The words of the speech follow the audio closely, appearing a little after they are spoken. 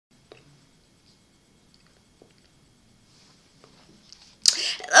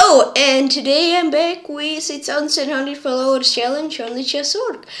Hello, and today I'm back with 6,700 followers challenge on the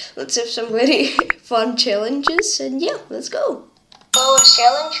chess.org. Let's have some very fun challenges, and yeah, let's go. Followers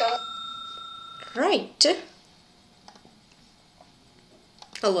challenge on... Right.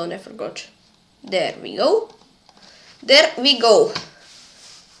 Hold on, I forgot. There we go. There we go.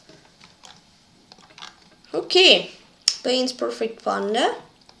 Okay, playing PurrfectPanda.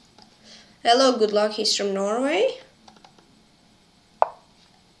 Hello, good luck, he's from Norway.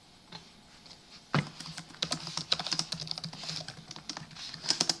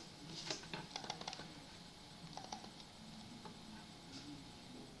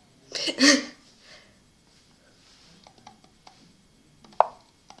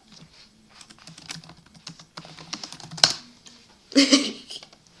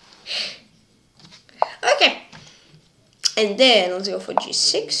 Okay, and then let's go for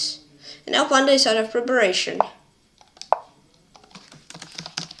g6, and now Panda is out of preparation.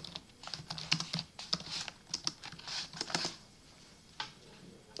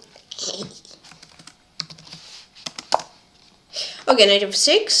 Okay, knight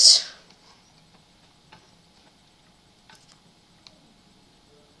f6.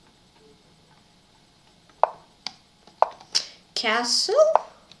 Castle.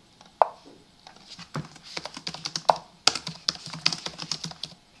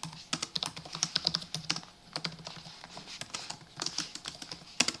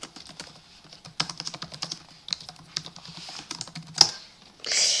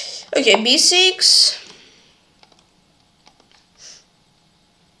 Okay, b6.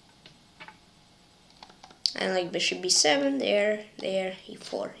 And like bishop b7, there,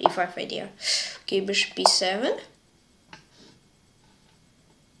 e4, e5 idea. Okay, bishop b7.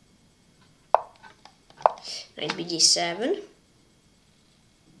 Knight bd7.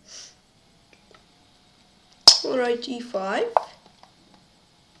 Alright, e5.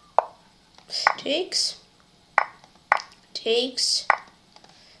 Takes.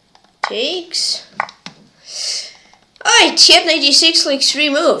 Alright, he had knight g6 like 3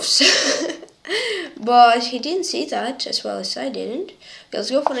 moves. But he didn't see that as well as I didn't. Okay,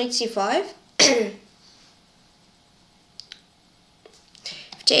 let's go for knight c5.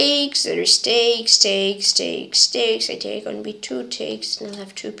 Takes, there is takes. I take on b2, takes, and I'll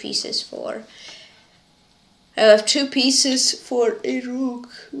have two pieces for a rook,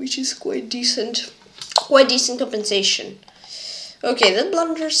 which is quite decent compensation. Okay, that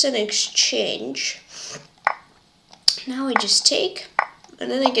blunders an exchange. Now I just take, and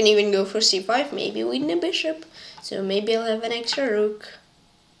then I can even go for c5, maybe win the bishop. So maybe I'll have an extra rook.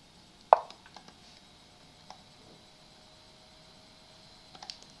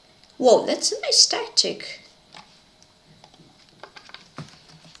 Whoa, that's a nice tactic.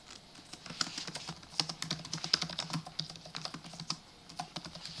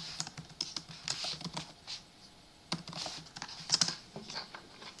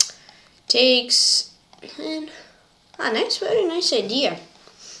 Takes, and nice, very nice idea.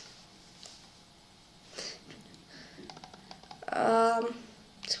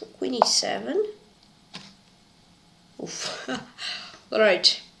 So queen e7. Oof. All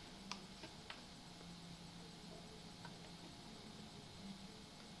right.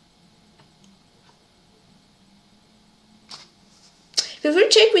 If we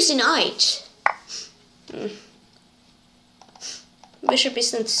check with the knight, bishop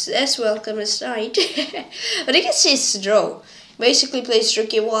isn't as welcome as knight, but I can see it's a draw. Basically plays rook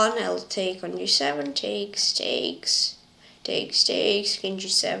e1, I'll take on g7, takes, king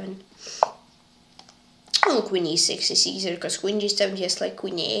g7. Oh, queen e6 is easier because queen g7 just like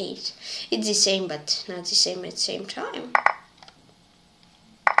queen e8. It's the same, but not the same at the same time.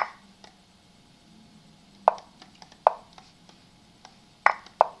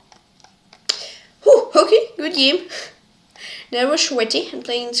 Whew, okay, good game. That was sweaty. I'm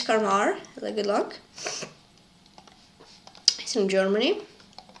playing Karrmarr. Good luck. He's from Germany.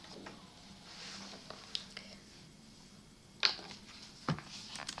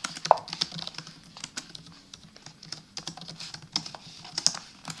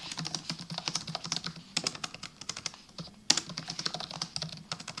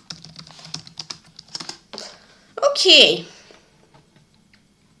 Okay.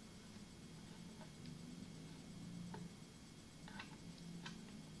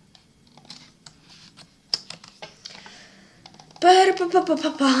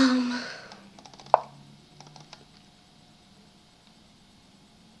 Ba-da-ba-ba-ba-ba-bam.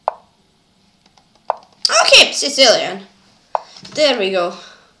 Okay, Sicilian. There we go.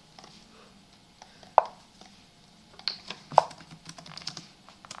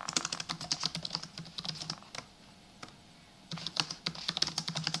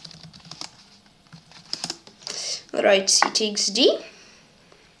 Alright, c takes d.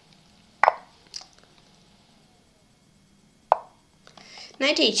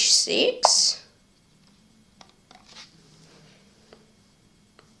 Knight h6.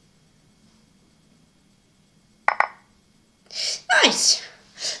 Nice.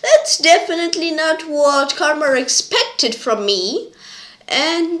 That's definitely not what Karrmarr expected from me.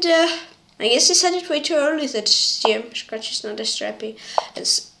 And I guess he said it way too early that PeshkaCh is not as strappy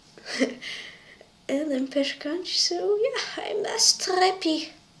as and then PeshkaCh, so yeah, I'm less strappy.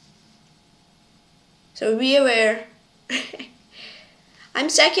 So be aware. I'm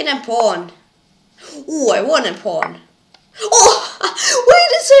second a pawn. Ooh, I won a pawn. Oh,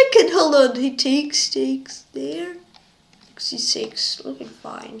 wait a second, hold on. He takes there. C6, looking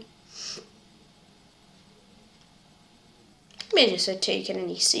fine. Maybe just had taken an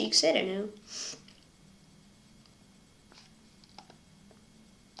e6, I don't know.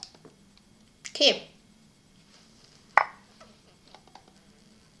 Okay.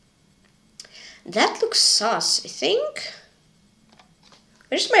 That looks sus, I think.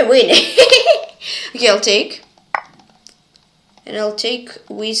 Where's my win? Okay, I'll take. And I'll take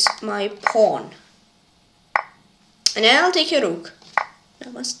with my pawn. And then I'll take your rook.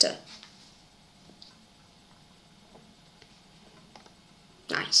 Namaste.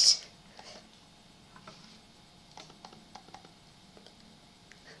 Nice.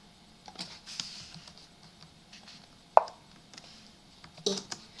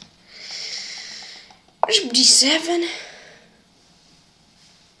 Bishop d7.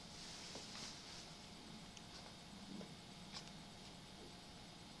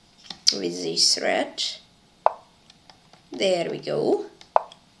 With this thread. There we go.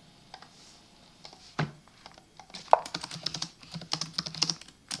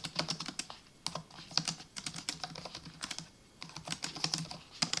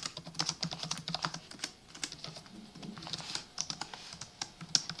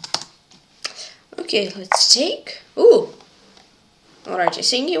 Okay, let's take. Ooh. Alright, I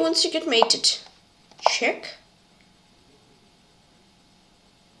think he wants to get mated. Check.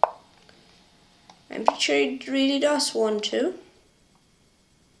 I'm pretty sure it really does want to.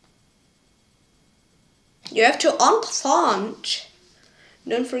 You have to unplant.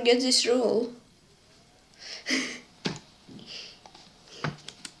 Don't forget this rule.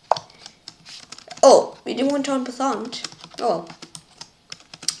 Oh, we didn't want to unplant. Oh.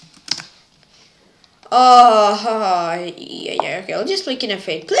 Yeah, okay, I'll just play King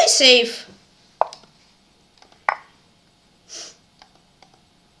f8. Play safe.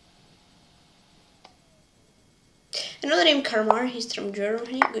 Another name Karrmarr, he's from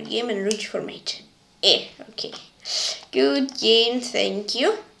Germany. Good game and reach for mate. Okay. Good game, thank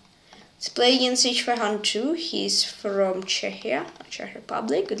you. Let's play against H502. He's from Czechia, Czech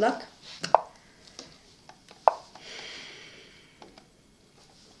Republic. Good luck.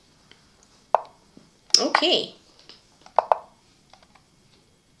 Okay.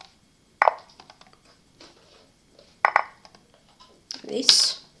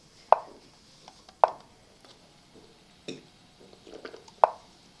 This.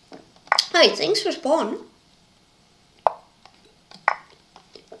 Hi, thanks for spawn.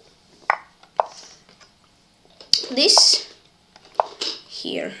 This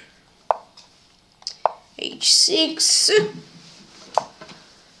here. H6.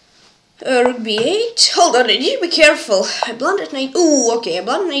 Rook b8. Hold on, I need to be careful. I blundered knight. Ooh, okay, I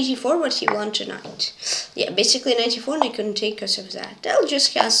blundered knight e4, but he blundered knight. Yeah, basically knight e4, and I couldn't take because of that. I'll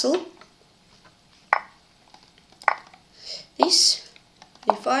just castle. This.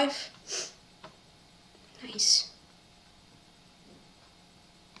 e5. Nice.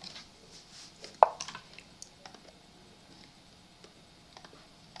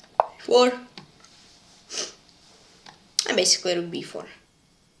 Four. And basically rook b4.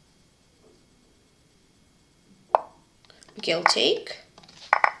 Okay, I'll take.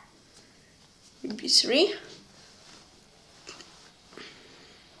 Rook b3.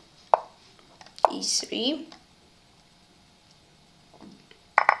 e3.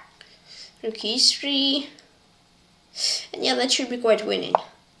 Rook e3. And yeah, that should be quite winning.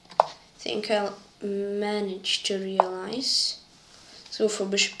 I think I'll manage to realize. So for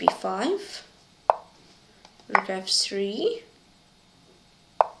bishop b5. Rook f3.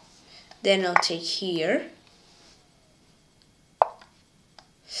 Then I'll take here.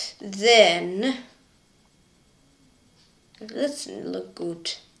 Then that doesn't look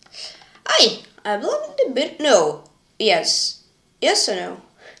good. I blundered a bit. No. Yes. Yes or no?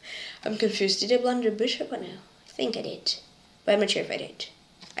 I'm confused. Did I blunder a bishop or no? I think I did. But I'm not sure if I did.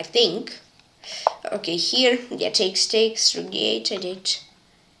 I think. Okay, here. Yeah, takes. Rook d8 I did.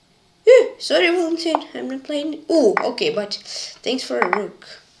 Sorry, Valentine, I'm not playing. Oh, okay, but thanks for a rook.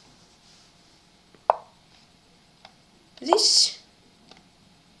 This.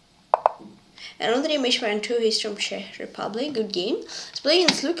 Another MonsterTyulya 2, he's from Czech Republic. Good game. Let's play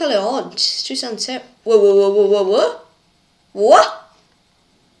against Luca Leont. 2007. Whoa. What?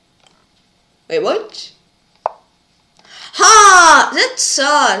 Wait, what? Ha! That's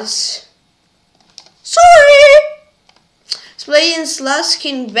us. Sorry! Let's play against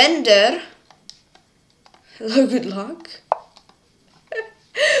lastkingbenderr. Hello, good luck.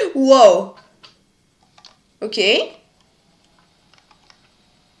 Whoa. Okay.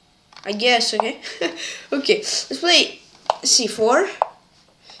 I guess, okay. Okay, let's play c4.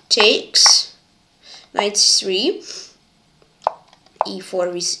 Takes. Knight c3.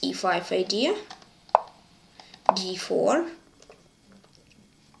 e4 with e5 idea. d4.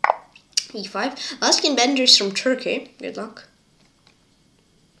 e5. lastkingbenderr is from Turkey. Good luck.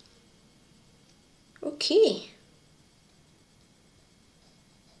 Okay.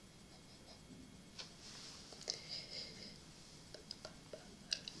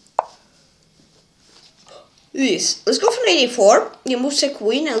 This. Let's go for knight a4. He moves a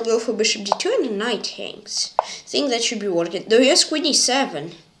queen. I'll go for bishop d2 and a knight hangs. I think that should be working. Though he has queen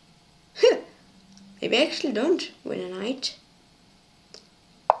e7. Maybe I actually don't win a knight.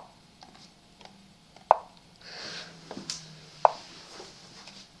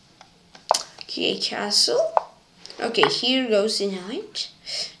 Okay, castle. Okay, here goes the knight.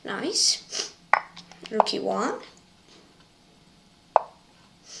 Nice. Rook e1.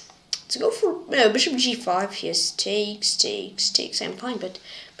 Let's go for bishop g5. Yes, takes. I'm fine, but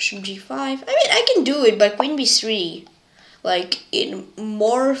bishop g5. I mean, I can do it, but queen b3. Like in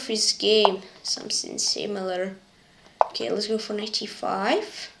Morphe's game, something similar. Okay, let's go for knight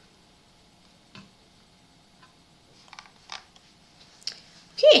e5.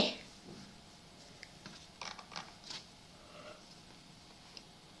 Okay.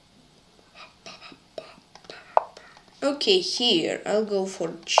 Okay, here I'll go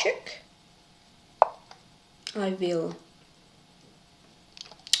for check. I will.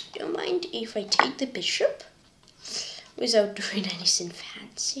 Don't mind if I take the bishop without doing anything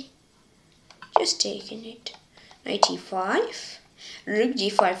fancy. Just taking it. Knight e5. Rook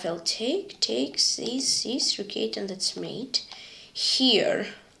d5 I'll take. Takes this, rook 8, and that's mate. Here.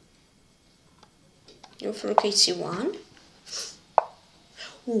 Go for rook c1.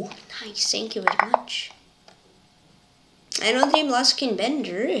 Oh, nice, thank you very much. I know the name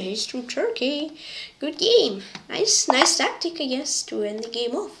lastkingbenderr, he's from Turkey. Good game. Nice tactic, I guess, to end the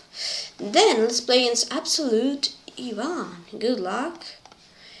game off. Then let's play against Absolute Ivan. Good luck.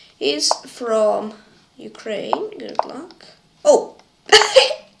 He's from Ukraine. Good luck. Oh!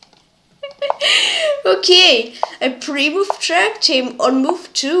 Okay, I pre-move tracked him on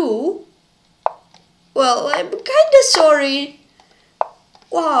move 2. Well, I'm kinda sorry.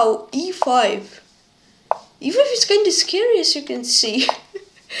 Wow, e5. E5 is kinda scary, as you can see.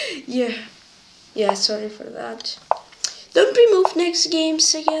 Yeah, sorry for that. Don't pre-move next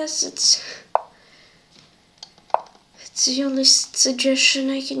games, I guess. It's the only suggestion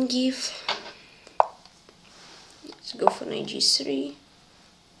I can give. Let's go for knight g3.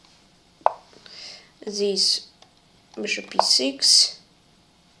 This bishop e6.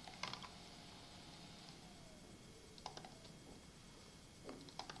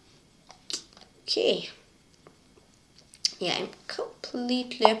 Okay. Yeah, I'm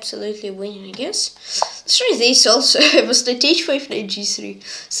absolutely winning, I guess. Let's try this also. It was knight h5, knight g3.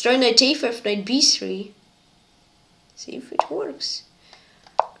 Let's try knight a5, knight b3. See if it works.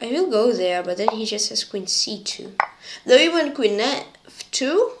 I will go there, but then he just has queen c2. Though he went queen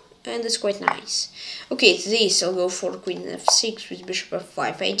f2, and that's quite nice. Okay, this I'll go for queen f6 with bishop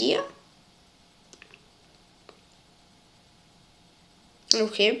f5 idea.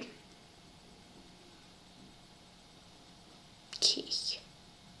 Okay.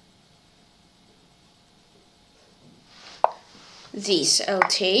 This I'll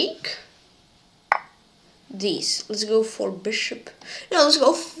take. This. Let's go for bishop. No, let's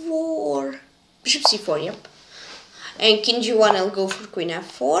go for bishop c4, yep. And king g1 I'll go for queen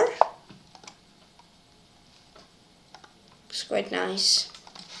f4. It's quite nice.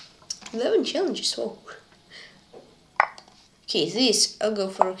 11 challenges, whoa. Okay, this I'll go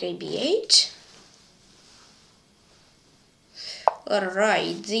for rook b8.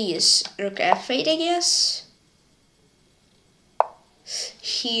 Alright, this rook f8, I guess.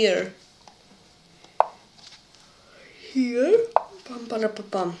 Here, knight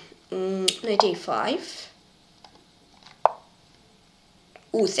a5.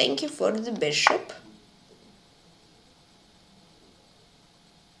 Oh, thank you for the bishop.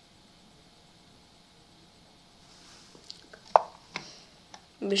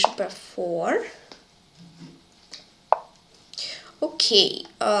 bishop f4. Okay,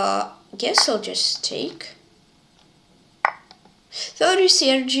 guess I'll just take. 30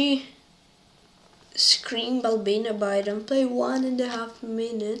 Sergey Scream Balbina Biden play 1.5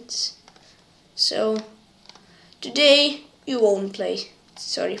 minutes. So today you won't play.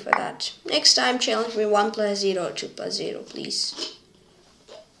 Sorry for that. Next time challenge me 1+0 or 2+0, please.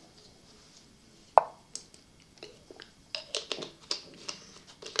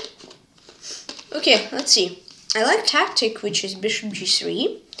 Okay, let's see. I like tactic, which is bishop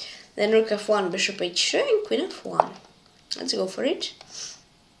g3, then rook f1, bishop h2, and queen f1. Let's go for it.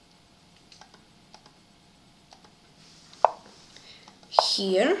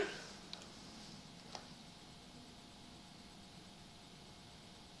 Here.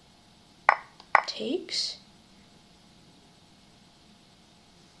 Takes.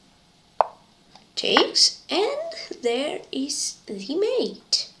 Takes, and there is the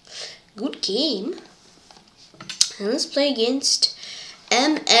mate. Good game. And let's play against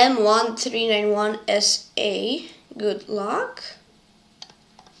MM1391SA. Good luck.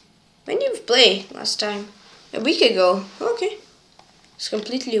 When did we play last time? A week ago. Okay. It's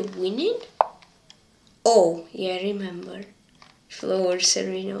completely winning. Oh, yeah, I remember. Floor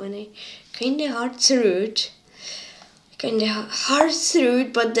Serena when I kinda hard through it.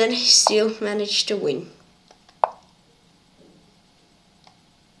 But then I still managed to win.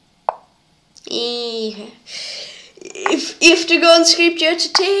 Yeah. If to go on script, you have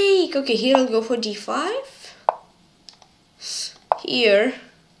to take. Okay, here I'll go for d5. Here.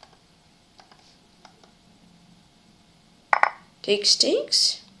 Takes.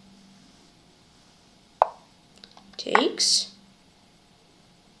 Takes.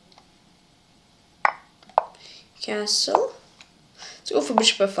 Castle. Let's go for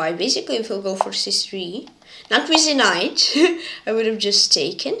bishop f5. Basically, if we'll go for c3, not with the knight, I would have just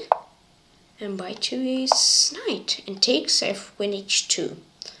taken. And by2 is knight. And takes f queen h2.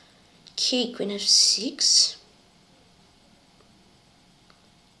 Okay, queen f6.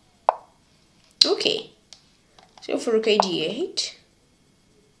 Okay. Let's go for rook a d8.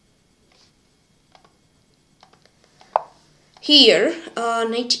 Here,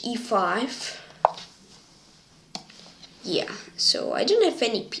 knight e5. Yeah, so I don't have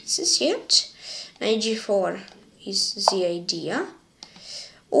any pieces yet. Knight g4 is the idea.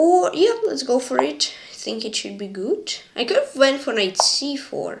 Or, yeah, let's go for it. I think it should be good. I could have went for knight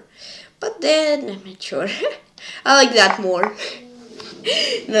c4, but then I'm not sure. I like that more.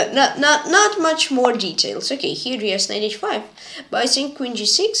 Not much more details. Okay, here he has knight h5, but I think queen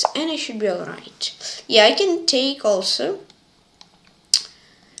g6, and I should be alright. Yeah, I can take also.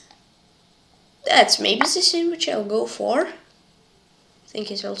 That's maybe the same which I'll go for. I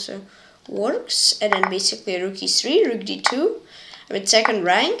think it also works. And then basically rook e3, rook d2. I'm at second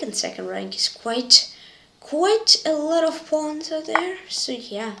rank, and second rank is quite a lot of pawns out there. So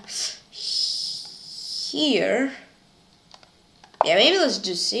yeah, here, yeah, maybe let's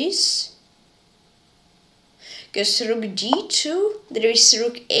do this. Because rook d2, there is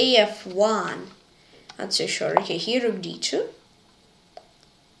rook af1. Not so sure. Okay, here rook d2.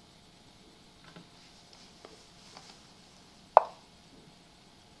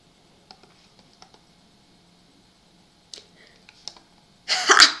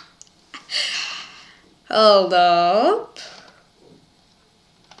 Hold up.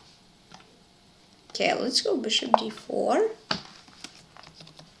 Okay, let's go bishop d4.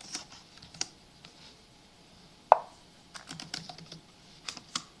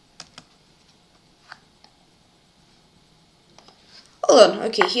 Hold on.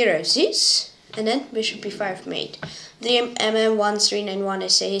 Okay, here I have this, and then bishop b5 mate. The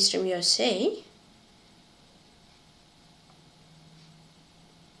MM1391SA Stream USA.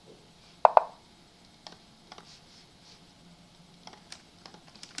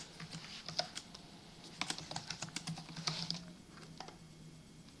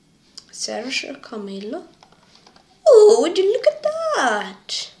 Sergio Camillo. Oh, would you look at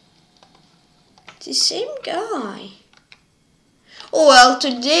that? It's the same guy. Oh well,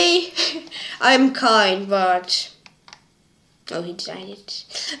 today I'm kind, but oh, he decided.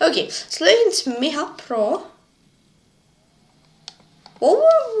 Okay, so it's Mikhapro.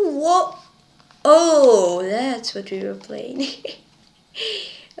 What? Oh, that's what we were playing.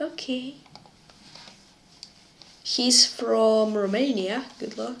 Okay. He's from Romania.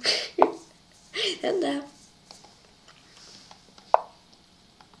 Good luck. And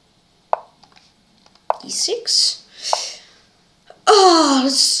e6. Oh,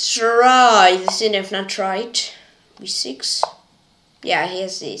 let's try this. If not right, b6. Yeah,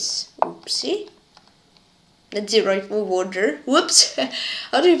 here's this. Oopsie. That's the right move order. Whoops!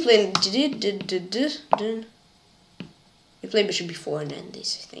 How do you play? You play bishop before and then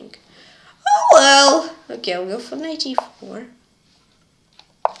this, I think. Oh well! Okay, I'll go for knight e4.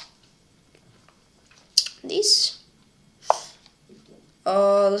 This.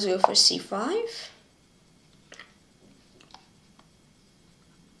 Let's go for c5.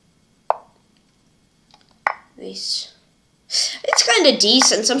 This. It's kind of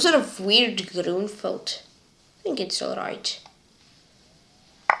decent. Some sort of weird Grunfeld. I think it's alright.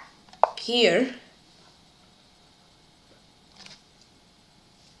 Here.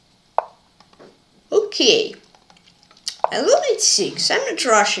 Okay. I love knight 6. I'm not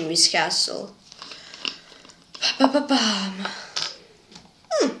rushing this castle. Ba-ba-ba-bam.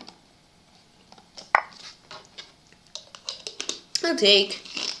 I'll take.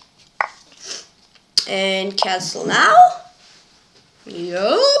 And castle now.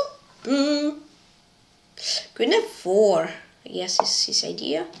 Yup. Queen f4. I guess is his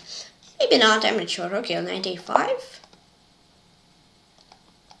idea. Maybe not, I'm not sure. Okay, knight a5.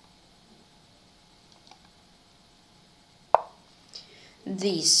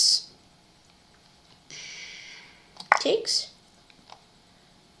 This takes.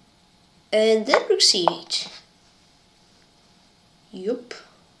 And then rook c8. Yup.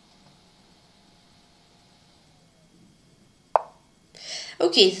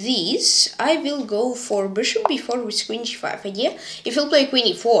 Okay, these I will go for bishop b4 with queen g5 idea. If he'll play queen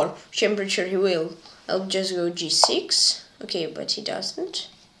e4, which I'm pretty sure he will, I'll just go g6. Okay, but he doesn't.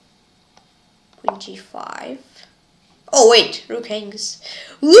 Queen g5. Oh wait, rook hangs.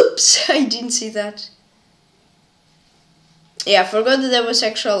 Whoops, I didn't see that. Yeah, I forgot that there was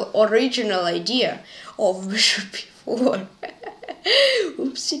actual original idea of bishop b4.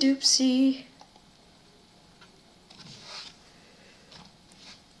 Oopsie doopsie.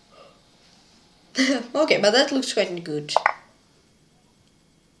 Okay, but that looks quite good.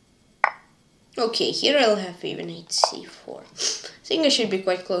 Okay, here I'll have even knight c4. I think I should be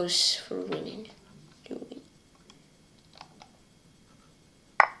quite close for winning.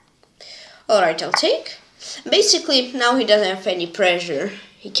 Alright, I'll take. Basically, now he doesn't have any pressure.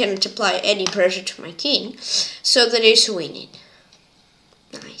 He cannot apply any pressure to my king, so that is winning.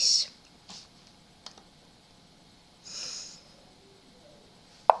 Nice.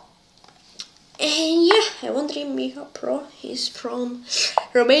 And yeah, I wonder if Mikhapro is from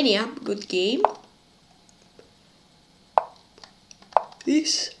Romania. Good game.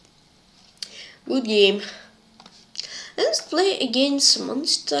 This. Good game. Let's play against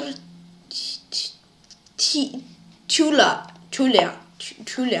MonsterTyulya,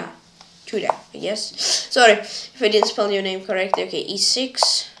 I guess. Sorry if I didn't spell your name correctly. Okay,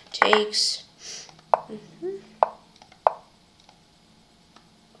 e6 takes.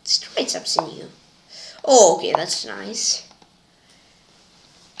 Let's try something new. Oh, okay, that's nice.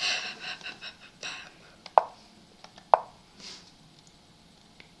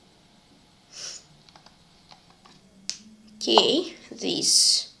 Okay,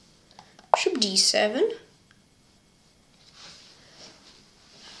 this bishop d7.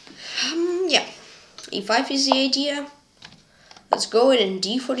 Yeah, e5 is the idea. Let's go ahead and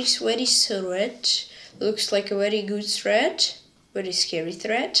d4 is very threat. Looks like a very good threat. Very scary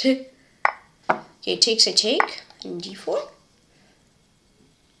threat. Okay, takes a take and d4.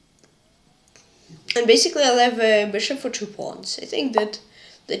 And basically I'll have a bishop for 2 pawns. I think that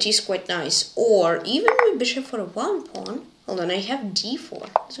is quite nice. Or even with bishop for a 1 pawn. Hold on, I have d4.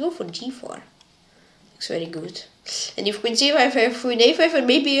 Let's go for d4. Looks very good. And if queen c5, I have queen a5, and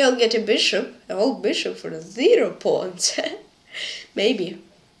maybe I'll get a bishop. A whole bishop for 0 pawns. Maybe.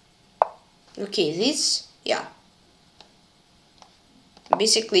 Okay, this, yeah.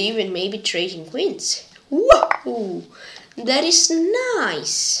 Basically even maybe trading queens. Whoa! That is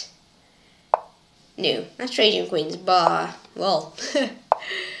nice. No, not trading queens, but, well,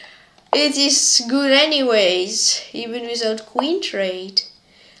 it is good anyways, even without queen trade.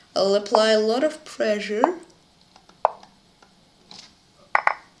 I'll apply a lot of pressure.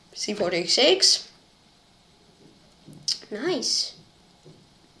 c4 takes 6. Nice.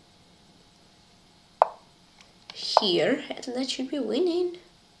 Here, and that should be winning.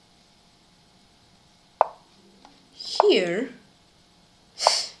 Here.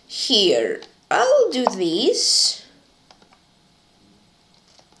 I'll do this.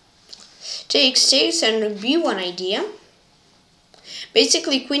 Takes 6 and rook b1 idea.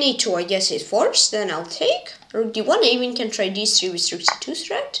 Basically queen a2 I guess is forced, then I'll take. Rook d1, I even can try d3 with rook c2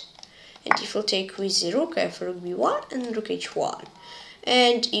 threat. And if he'll take with the rook, I have rook b1 and rook h1.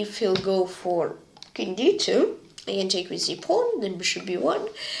 And if he'll go for king d2, I can take with the pawn, then bishop b1. And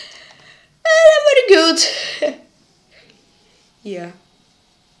I'm very good. Yeah.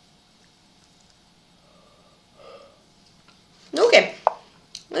 Okay.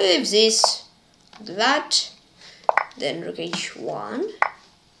 Leave this, that, then rook h1.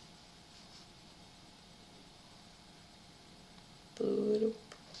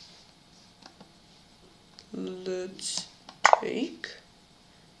 Let's take.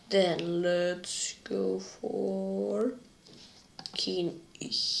 Then let's go for king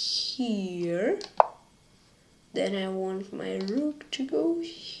here. Then I want my rook to go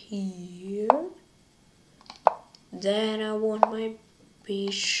here. Then I want my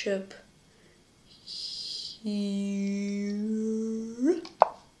bishop here.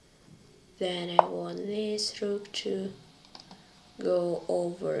 Then I want this rook to go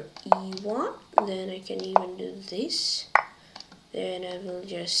over e1. Then I can even do this. Then I will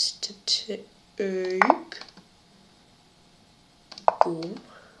just take, boom,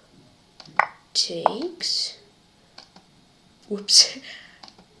 takes, whoops,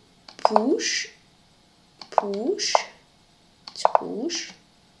 push, push, let's push,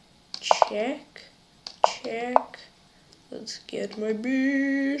 check, check, let's get my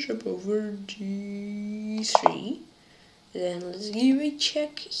bishop over d3, then let's give a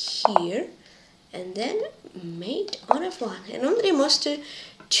check here, and then mate on f1. And on the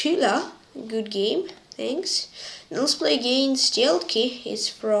MonsterTyulya, good game, thanks. And let's play against Yeltcki. It's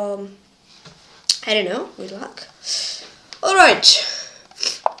from, I don't know, good luck. Alright.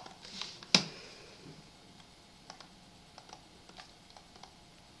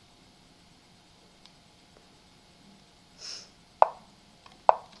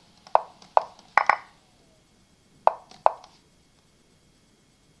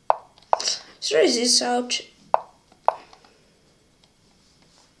 Let's try this out.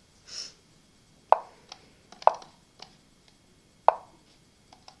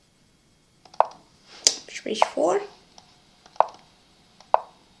 H4,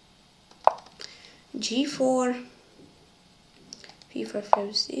 G4, P5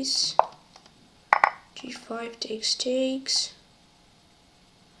 has this, G5 takes,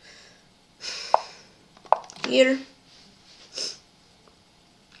 here,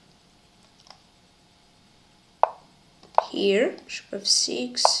 here, bishop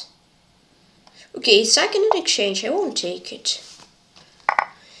f6. Okay, second in exchange, I won't take it.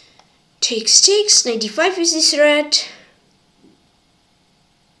 Takes, 95 is this red.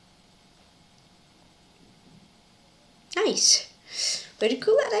 Nice. Very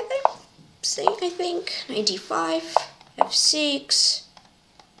cool attack, I think. 95, f6.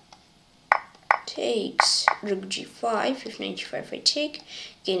 Takes, rook g5, if 95 I take.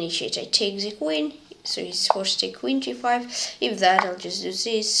 Again h8 I take the queen. So he's forced to take queen g5. If that, I'll just do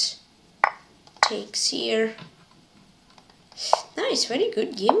this. Takes here. Nice, very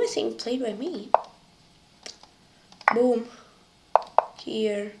good game, I think, played by me. Boom.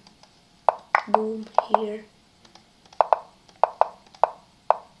 Here. Boom. Here.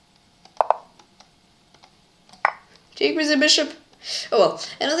 Take with the bishop. Oh well,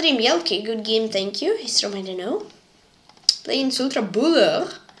 another name, Yeltcki, good game, thank you. He's from, I don't know. Playing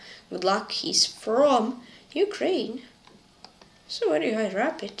UltraBuller. Good luck, he's from Ukraine. So very high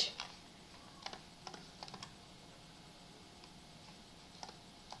rapid.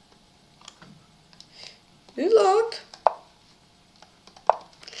 Good luck.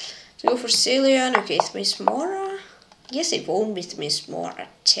 To go for Cillian. Okay, it's Miss Mora. I guess it won't be Miss Mora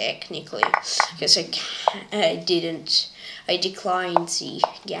technically, because I declined the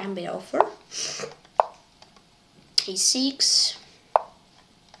gambit offer. E6.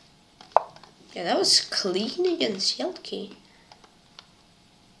 Yeah, that was clean against Yeltcki.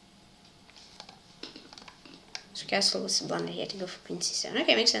 So castle was a blunder. He had to go for queen c7.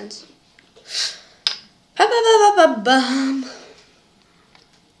 Okay, makes sense. Ba-ba-ba-ba-ba-bam.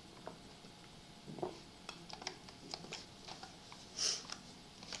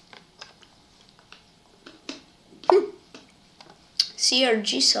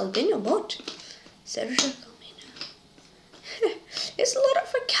 CRG Salvino bot. Sergio Calmino. There's a lot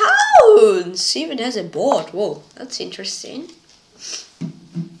of accounts. Even has a bot. Whoa, that's interesting.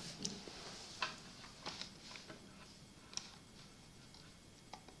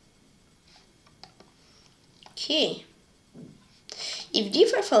 Okay. If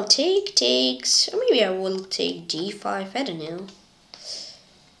d5 I'll take, takes, or maybe I will take d5, I don't know.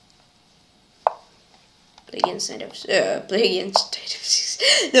 Play against knight of, play against knight of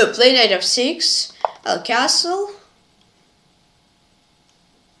 6. No, play knight of 6. I'll castle.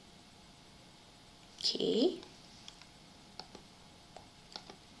 Okay.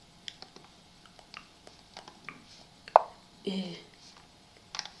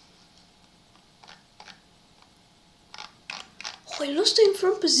 I lost him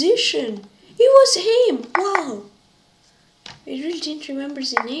from position. It was him. Wow. I really didn't remember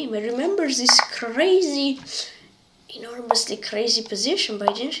the name. I remember this crazy, enormously crazy position, but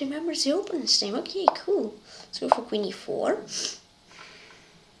I didn't remember the opponent's name. Okay, cool. Let's go for queen e4.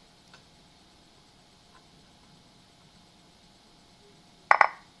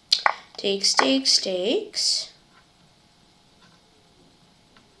 Takes, takes, takes.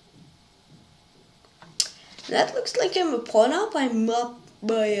 That looks like I'm a pawn up. I'm up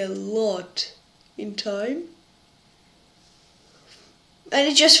by a lot in time. And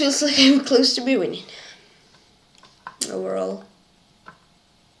it just feels like I'm close to be winning. Overall.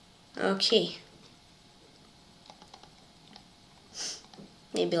 Okay.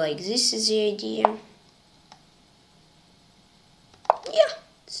 Maybe like this is the idea. Yeah,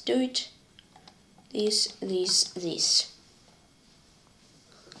 let's do it. This.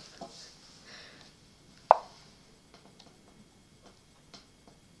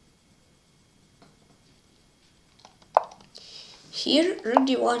 Here, rook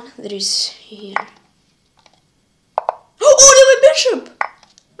d1, there is here. Oh, my bishop!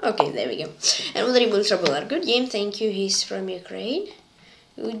 Okay, there we go. And UltraBuller, good game, thank you, he's from Ukraine.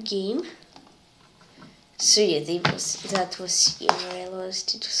 Good game. So yeah, that was here where I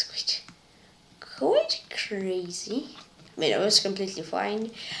lost. It was quite crazy. I mean, I was completely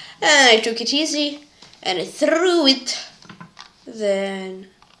fine. And I took it easy, and I threw it. Then...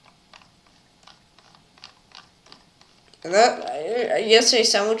 I guess I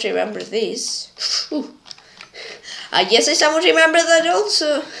somewhat remember this. I guess I somewhat remember that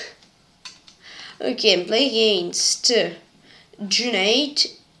also. Okay, I'm playing against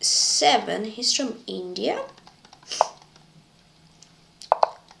Cherniaiev. He's from India.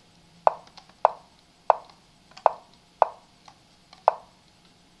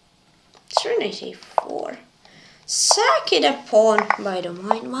 Knight a4. Sack it a pawn, but I don't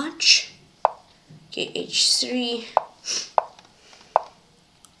mind much. Okay, h3.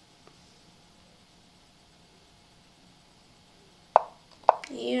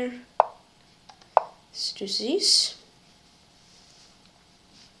 Here. Let's do this.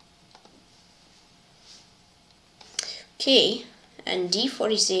 Okay, and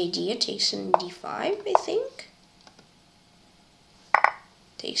d4 is the idea. Takes on d5, I think.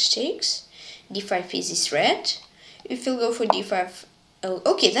 Takes. d5 is this red. If we'll go for d5,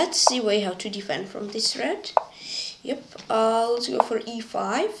 okay, that's the way how to defend from this red. Yep. Let's go for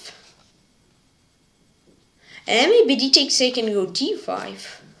e5. And maybe d takes I can go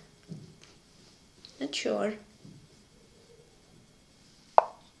d5. Not sure.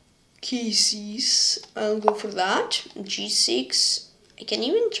 K6, I'll go for that. g6. I can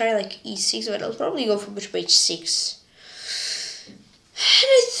even try like e6, but I'll probably go for bishop h6. And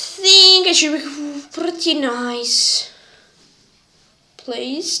I think I should be pretty nice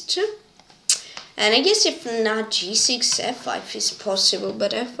placed. And I guess if not g6, f5 is possible,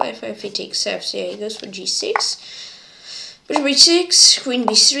 but f5 if he takes f, so yeah, he goes for g6. Bishop h6, queen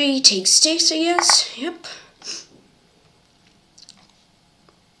b3, takes, I guess. Yep.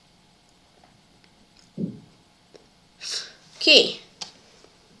 Okay.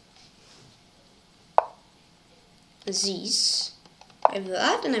 These. I have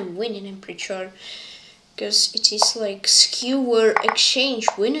that and I'm winning, I'm pretty sure. Because it is like skewer exchange.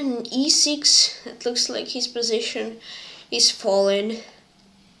 Win on e6. It looks like his position is falling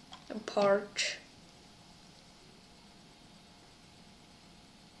apart.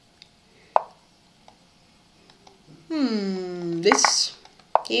 This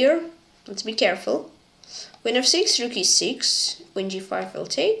here. Let's be careful. Queen f6, rook e6. Queen g5 will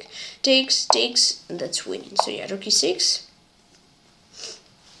take. Takes, and that's winning. So yeah, rook e6.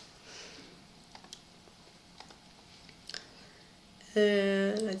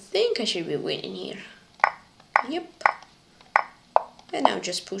 I think I should be winning here. Yep. And now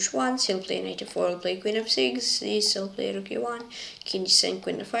just push once. He'll play knight f4, I'll play queen f6. This, I'll play rook e1. King d7,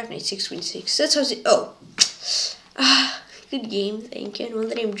 queen f5, knight 6, queen 6. That's how it. Oh! Good game, thank you. And one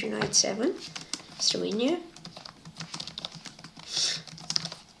name knight 7. Slovenia.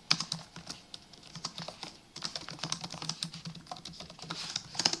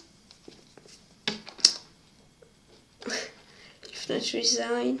 Not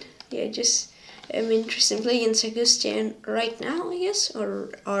resign. Yeah, just I'm interested in playing against Augustin right now, I guess,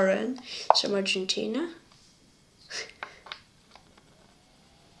 or Aaron from Argentina.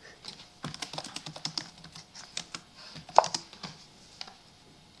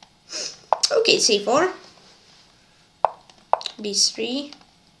 Okay, c4, b3.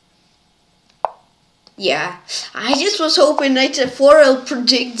 Yeah, I just was hoping knight f4 will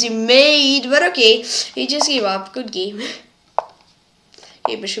predict the mate, but okay, he just gave up. Good game.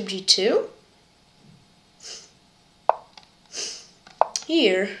 Okay, bishop g2.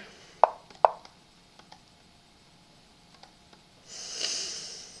 Here.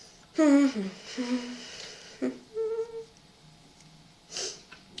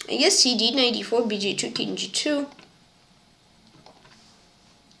 I guess cd, knight d4, bg2, king g2.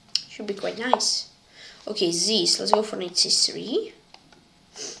 Should be quite nice. Okay, Z's. Let's go for knight c3.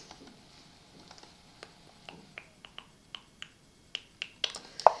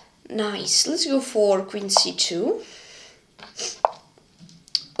 Nice. Let's go for queen c2.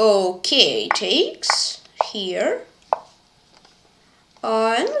 Okay, takes here.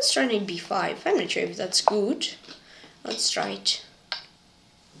 And let's try knight b5. I'm not sure if that's good. Let's try it.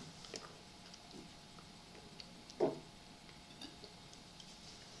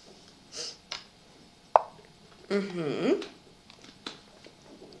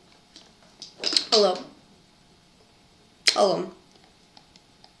 Hello. Hello.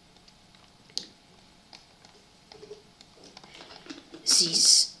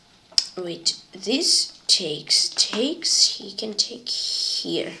 This. Wait. This takes. He can take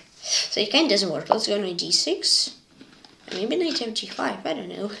here. So it kind of doesn't work. Let's go knight d6. And maybe knight fg5. I don't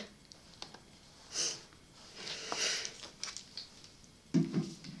know.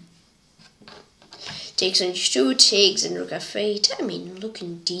 Takes on g2, takes and rook f8. I mean,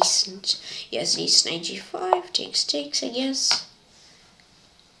 looking decent. Yes, it's knight g5. Takes, I guess.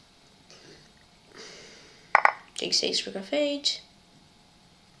 Takes, rook f8.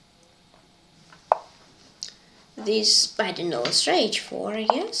 This, I don't know, let's try h4, I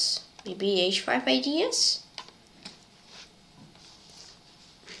guess. Maybe h5 ideas.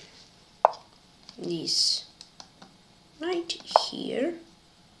 This knight here.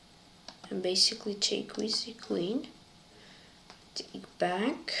 And basically take with the queen. Take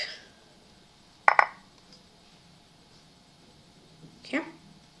back. Okay.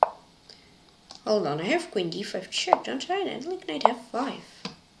 Hold on, I have queen d5 check, don't I? I'd like knight f5.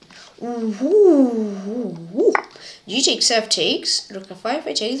 Ooh. G takes, f takes, rook f5,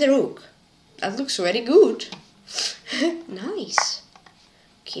 I take the rook. That looks very good. Nice.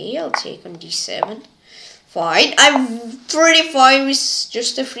 Okay, I'll take on d7. Fine, I'm pretty fine with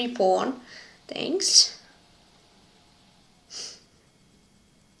just a free pawn. Thanks.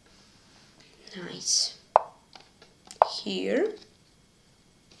 Nice. Here.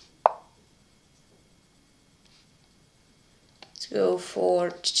 Let's go for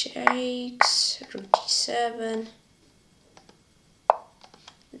takes, rook d7.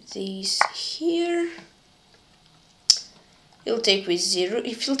 These here. He'll take with 0.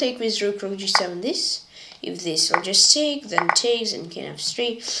 If he'll take with rook g7 this. If this will just take, then takes, and king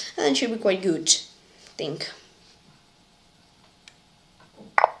f3, and then should be quite good, I think.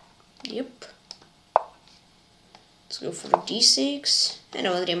 Yep. Let's go for d6. I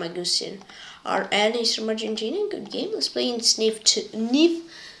know Andrea Magusin. RN is from Argentina. Good game. Let's play in Niv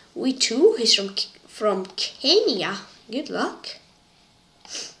V2. He's from Kenya. Good luck.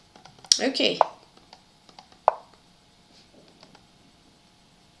 Okay.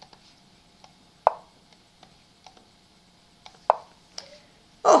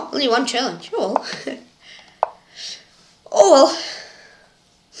 Oh, only one challenge. Oh well. Oh well.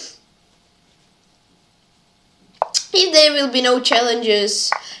 If there will be no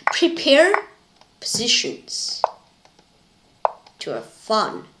challenges, prepare positions to have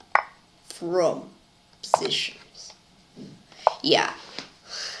fun from positions. Yeah.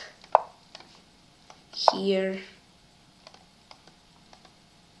 Here.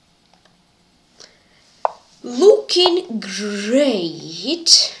 Looking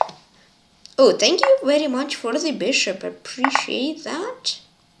great. Oh, thank you very much for the bishop. I appreciate that.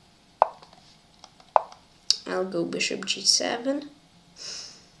 I'll go bishop g7.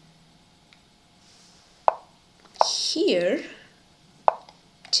 Here.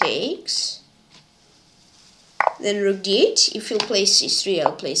 Takes. Then rook d8. If he'll play c3,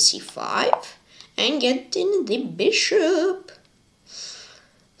 I'll play c5. And get in the bishop.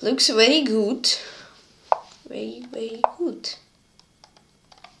 Looks very good. Very, very good.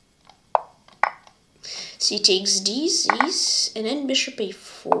 C takes these, and then bishop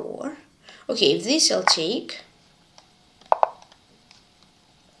a4. Okay, if this I'll take.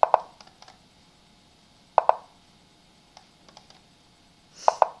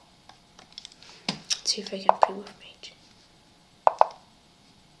 Let's see if I can pre-move mate.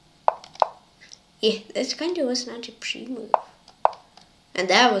 Yeah, that kind of was not a pre-move. And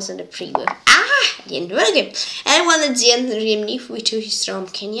that wasn't a pre-move. Didn't work it. And one at the end, Niv V2, he's from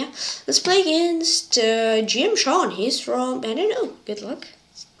Kenya. Let's play against GMSHAUN. He's from, I don't know. Good luck.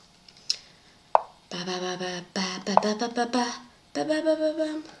 Bam, bam, bam, bam,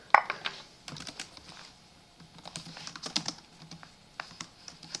 bam.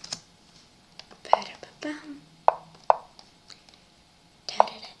 Bam. Da, da,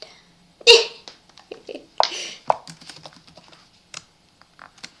 da, da.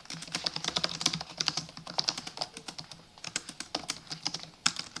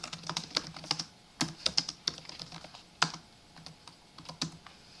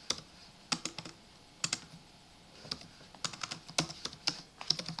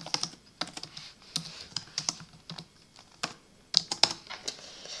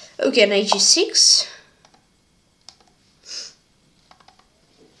 Okay, knight g6.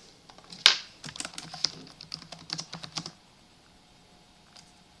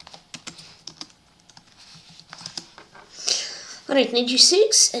 Alright, knight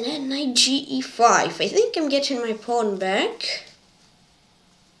g6 and then knight ge5. I think I'm getting my pawn back.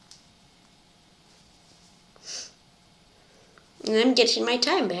 And I'm getting my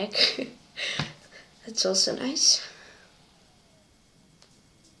time back. That's also nice.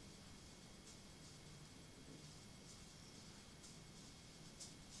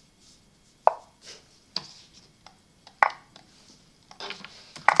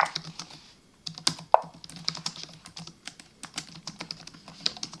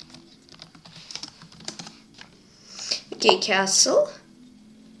 Okay, castle.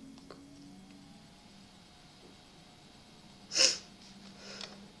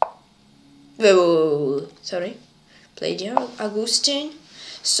 Whoa, sorry. Played your Augustine.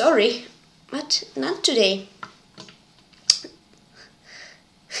 Sorry, but not today.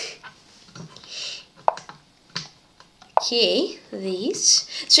 Okay, these.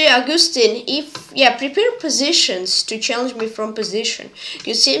 So yeah, Augustine, prepare positions to challenge me from position.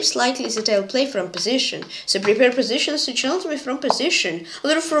 It seems likely that I'll play from position. So prepare positions to challenge me from position. A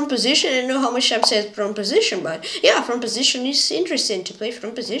little from position, I don't know how much I've said from position, but yeah, from position is interesting to play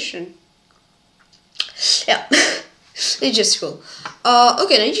from position. Yeah, it's just cool.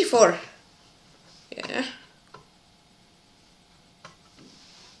 Okay, knight g4. Yeah.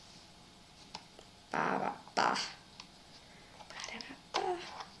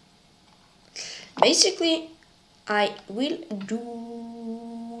 Basically, I will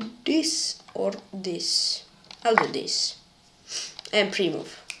do this or this. I'll do this. And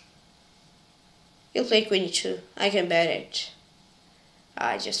pre-move. He'll play queen e2. I can bet it.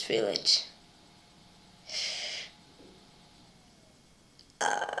 I just feel it.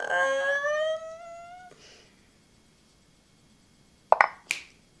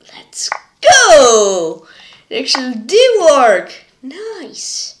 Let's go! It actually did work!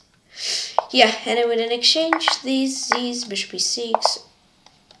 Nice! Yeah, and then with an exchange, these, bishop e6,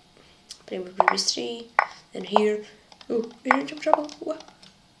 bishop b3, then here. Oh, you're in some trouble. What?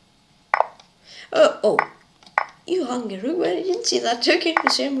 Oh, you hungry? I didn't see that. Okay,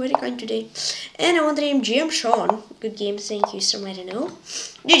 so I'm very kind today. And I want the name GMSHAUN. Good game, thank you, some I don't know.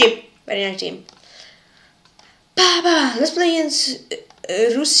 GG, very nice game. Let's play against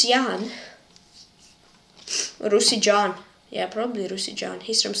Rusijan. Rusijan. Yeah, probably Rusijan.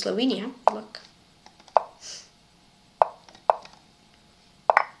 He's from Slovenia. Good luck.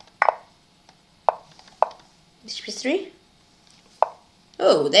 Bishop e3.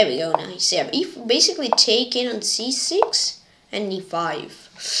 Oh, there we go. Nice. Yeah, if basically take in on c6 and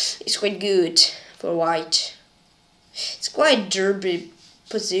e5. It's quite good for white. It's quite derby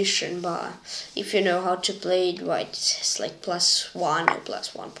position, but if you know how to play it, white it's like +1 or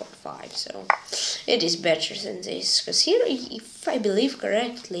 +1.5, so it is better than this. Because here, if I believe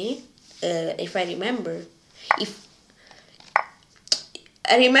correctly, I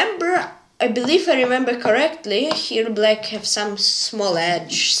believe I remember correctly, here black have some small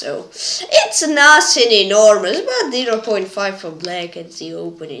edge, so it's nothing enormous, but 0.5 for black and the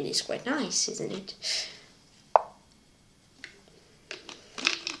opening is quite nice, isn't it?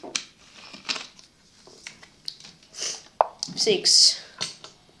 Six.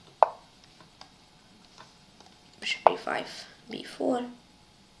 Bishop e5, b4.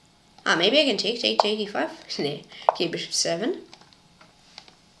 Maybe I can take e5. Okay, bishop 7.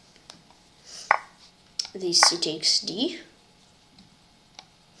 This c takes d.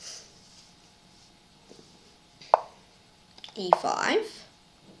 e5.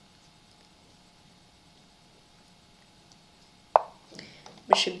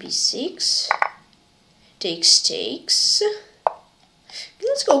 Bishop b6. Takes.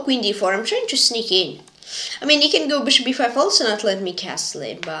 Let's go queen d4. I'm trying to sneak in. I mean, you can go bishop b5 also, not let me castle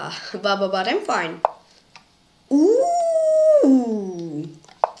it, but I'm fine. Ooh.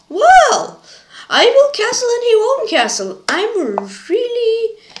 Well, I will castle and he won't castle. I'm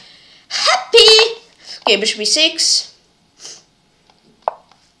really happy. Okay, bishop b6.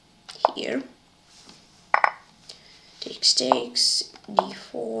 here. Takes,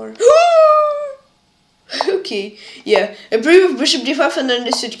 d4. Okay, yeah. A brief of bishop d5 and then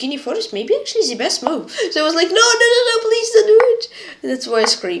the zucchini forest maybe actually the best move. So I was like, no, please don't do it. That's why I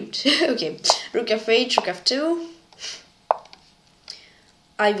screamed. Okay, rook f8, rook f2.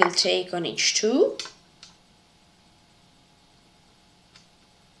 I will take on h2.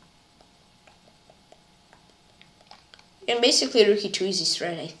 And basically rook e2 is his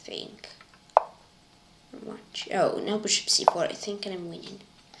threat, I think. Much. Oh, now bishop c4, I think, and I'm winning.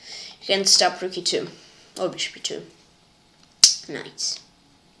 You can stop rook e2. Or bishop e2. Nice.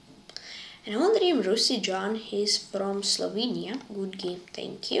 And Andriy Rusijan, he's from Slovenia. Good game,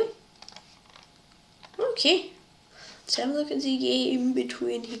 thank you. Okay. Let's have a look at the game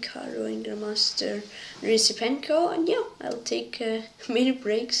between Mikhapro and Grandmaster Rusijan. And yeah, I'll take a minute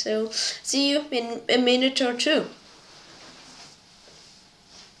break, so see you in a minute or two.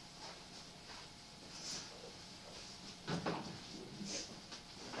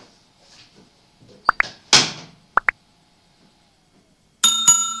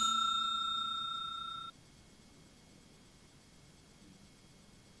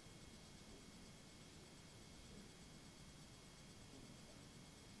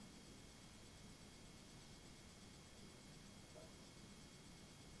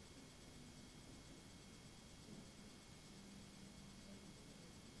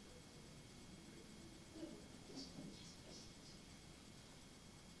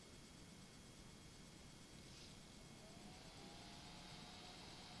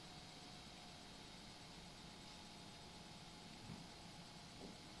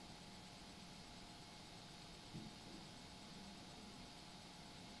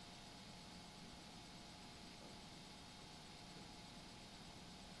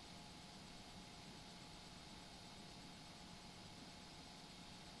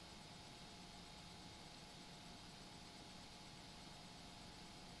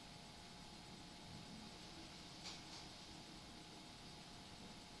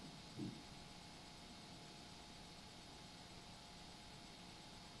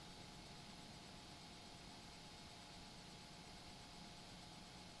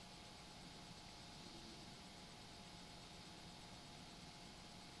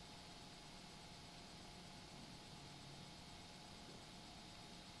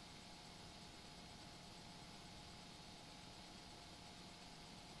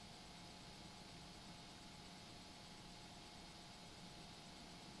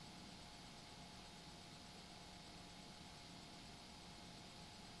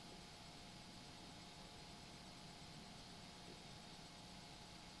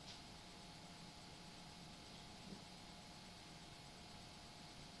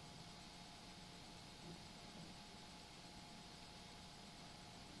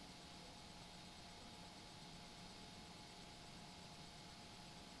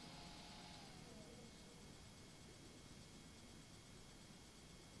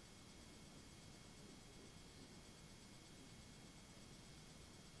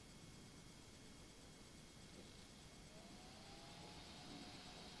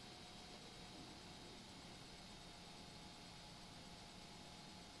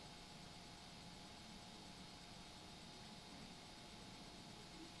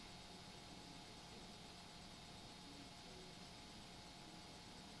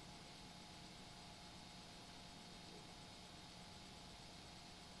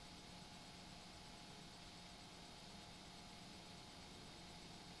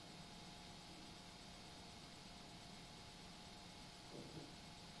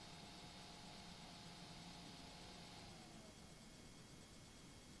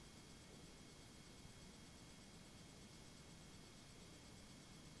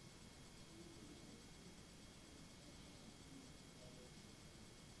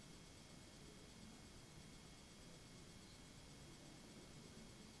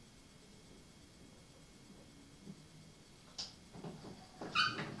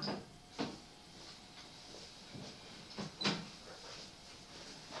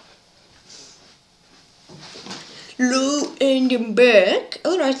 Hello, and I'm back.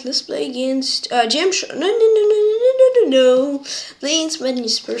 Alright, let's play against GMSHAUN. No. Playing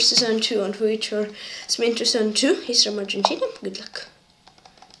Madness versus on 2 on Twitch or Sminters on 2. He's from Argentina. Good luck.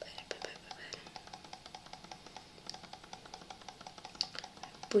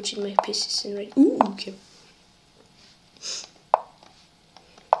 Putting my pieces in right. Ooh, okay.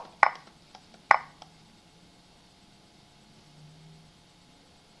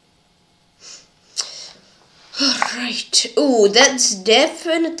 Alright, oh, that's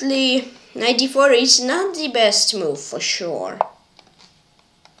definitely 94 is not the best move for sure.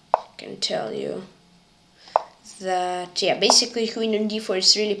 Can tell you that, yeah, basically queen on d4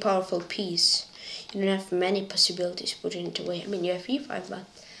 is really powerful piece. You don't have many possibilities putting it away. I mean, you have e5, but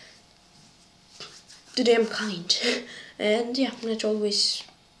today I'm kind. And yeah, not always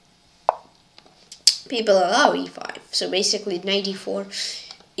people allow e5. So basically knight e4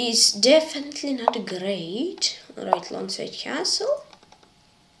 is definitely not great. Alright, longside castle.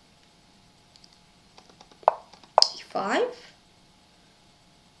 e5.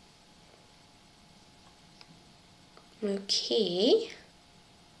 Okay.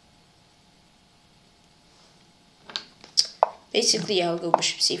 Basically, I'll go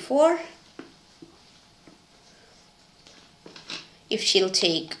bishop c4. If she'll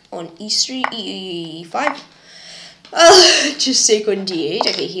take on e3, e5, I'll just take on d8.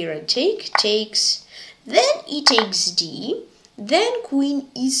 Okay, here I take, takes, then e takes d, then queen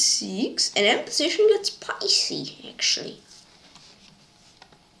e6, and then position gets spicy, actually.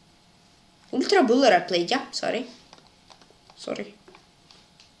 UltraBuller I played, yeah, sorry.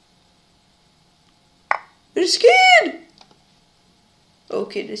 You're scared!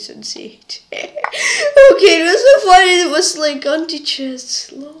 Okay, this one's 8. Okay, it was so funny, it was like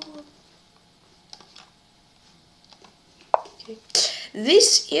anti-chess. Okay.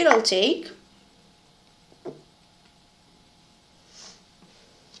 This here I'll take.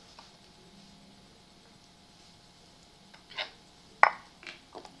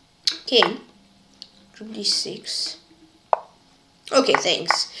 Okay, group d6. Okay,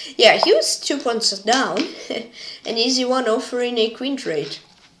 thanks. Yeah, he was 2 points down. An easy one offering a queen trade.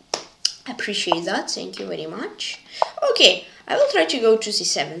 Appreciate that, thank you very much. Okay, I will try to go to the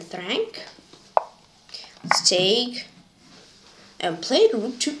 7th rank. Let's take and play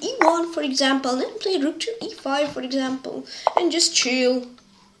rook to e1, for example, and then play rook to e5, for example, and just chill.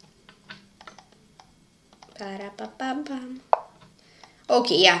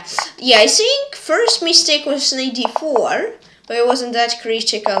 Okay, yeah, I think first mistake was knight d4, but it wasn't that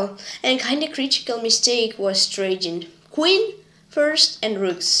critical, and kind of critical mistake was trading queen first and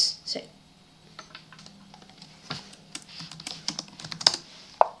rooks. So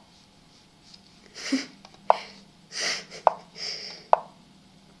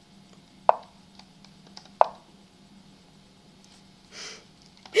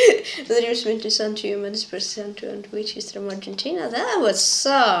the news went to San to humans percent to and which is from Argentina. That was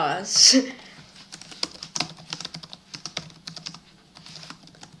sauce.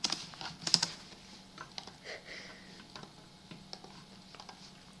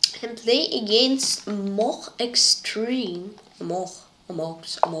 And play against Mohextreme. Moh, I don't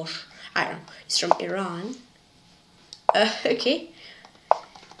know. It's from Iran. Okay.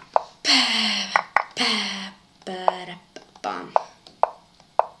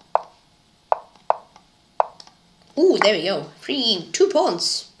 Ooh, there we go. 2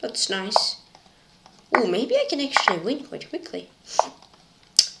 pawns. That's nice. Ooh, maybe I can actually win quite quickly.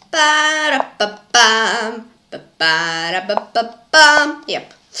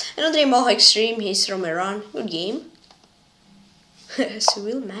 Yep. Another Mohextreme, he's from Iran. Good game. So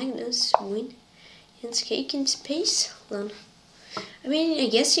will Magnus win Yeltcki in space? I mean, I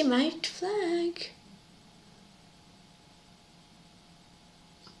guess he might flag.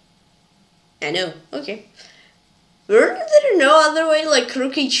 I know, okay. Were there no other way, like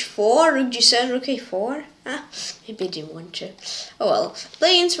rook h4, rook g7, rook a4? Maybe I didn't want to. Oh well.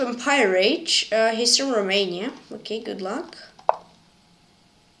 Playing vampirerage. He's from Romania. Okay, good luck.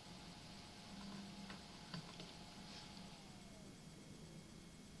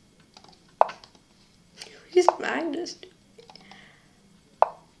 What is Magnus doing?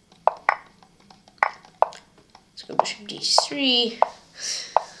 Let's go bishop d3.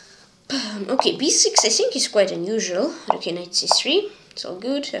 Okay, b6 I think is quite unusual. Okay, knight c3. It's all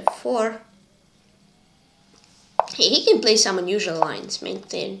good. f4. Hey, he can play some unusual lines, main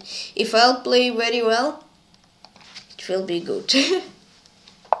thing. If I'll play very well, it will be good.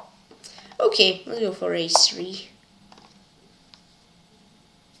 Okay, let's go for a3.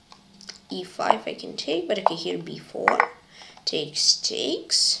 e5 I can take, but okay, here b4.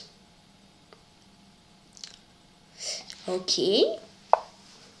 Takes. Okay.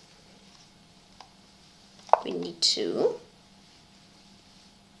 We need to.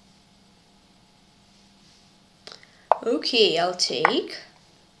 Okay, I'll take,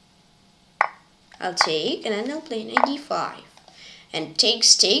 and then I'll play knight d5. And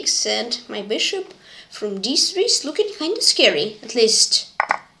takes, and my bishop from d3 is looking kind of scary. At least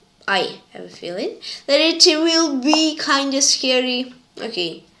I have a feeling that it will be kind of scary.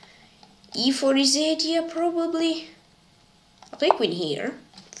 Okay, e4 is the idea probably. I'll play queen here,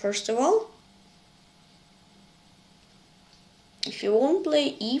 first of all. If you won't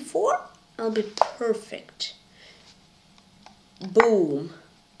play e4, I'll be perfect. Boom.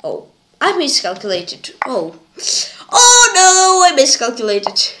 Oh, I miscalculated. Oh. Oh no, I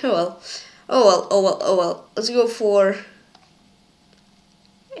miscalculated. Oh well. Oh well, oh well, oh well. Let's go for...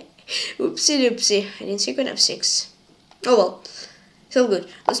 Oopsie doopsie. I didn't see queen f6. Oh well. Still good.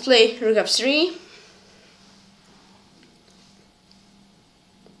 Let's play rook f3.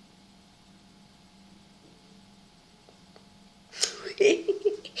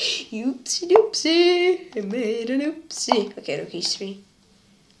 Oopsie doopsie. I made an oopsie. Okay, rook e3.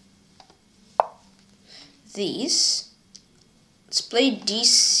 These. Let's play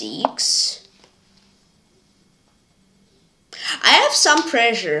d6. I have some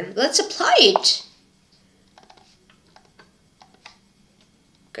pressure. Let's apply it.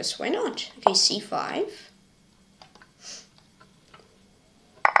 Because why not? Okay, c5.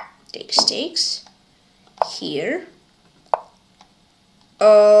 Takes. Here.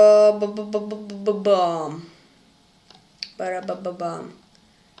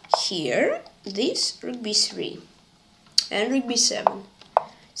 Here. This rook b3. And rook b7. I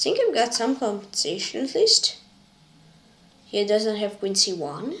think I've got some compensation at least. He doesn't have queen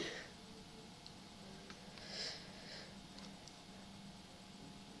c1.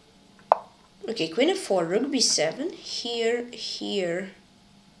 Okay, queen f4, rook b7, here.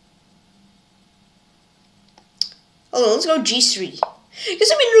 Oh, let's go g3.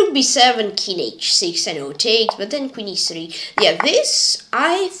 Because I mean, rook b7, king h6, I know it takes, but then queen e3. Yeah, this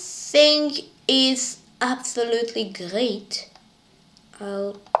I think is absolutely great.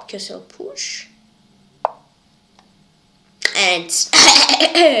 I'll push. And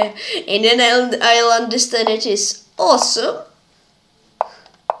then I'll understand it is awesome.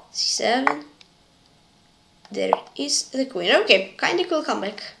 c7. There is the queen. Okay, kinda cool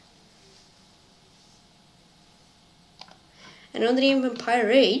comeback. Another name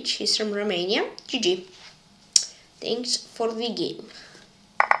vampirerage. He's from Romania. GG. Thanks for the game.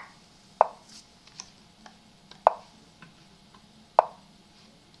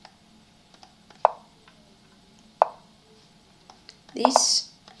 This,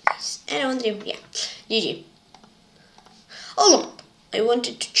 and another name, yeah. GG. Hold up. I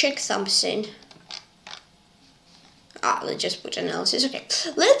wanted to check something. Let's just put analysis. Okay.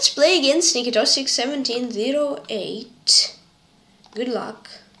 Let's play against Nikita 61708. Good luck.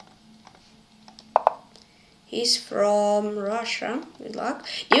 He's from Russia. Good luck.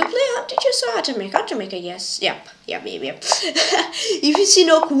 Do you play anti-chess or atomic? Atomic, I guess. Yep. If you see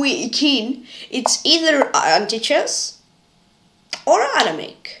no king, it's either anti-chess or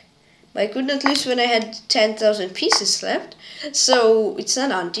atomic. But I could not lose when I had 10,000 pieces left. So it's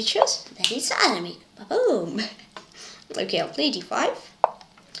not anti-chess, then it's atomic. Boom. Okay, I'll play d5.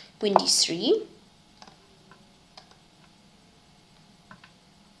 Queen d3.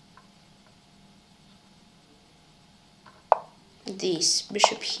 This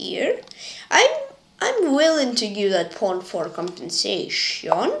bishop here. I'm willing to give that pawn for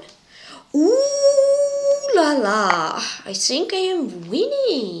compensation. Ooh la la! I think I am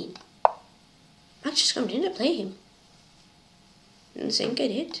winning. MaksChesscom didn't play him. Didn't think I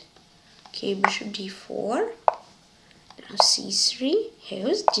did. Okay, bishop d4. Now c3. He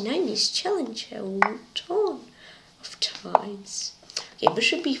was denying his challenge a ton of times. Okay,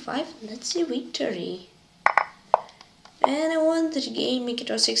 bishop b5. That's the victory. And I won the game.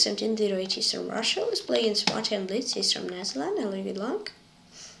 Nikita 61708. He's from Russia. Let's play against MartianBlitz. He's from Netherlands. Hello, good luck.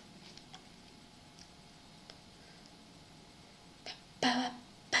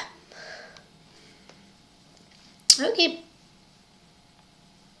 Okay.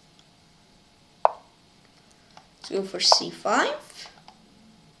 Let's go for c5.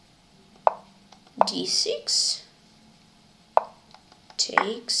 d6.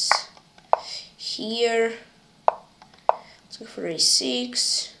 Takes. Here. Let's go for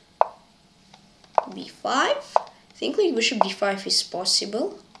a6. b5. I think like bishop d5 is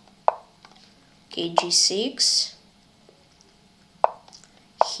possible. Okay, g6.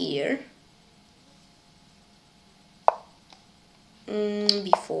 Here.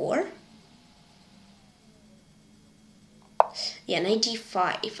 b4. Yeah, knight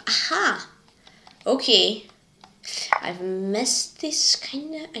d5. Aha! Okay. I've messed this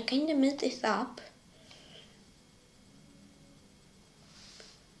I kinda messed this up.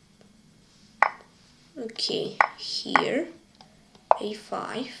 Okay, here.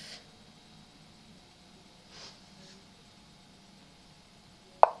 a5.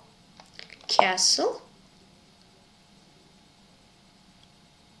 Castle.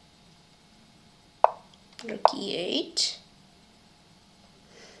 Rook e8.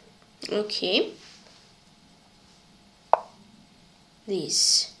 Okay.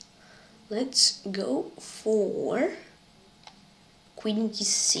 This. let's go for queen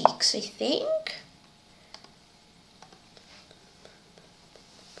d6, I think.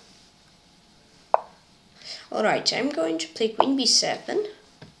 Alright, I'm going to play queen b7.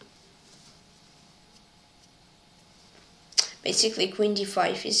 Basically, queen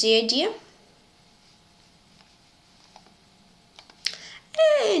d5 is the idea.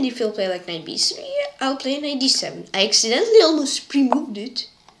 And if he'll play like knight b3, I'll play knight d7. I accidentally almost pre-moved it.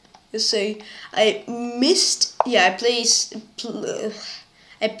 So I missed. Yeah, I placed. Boom.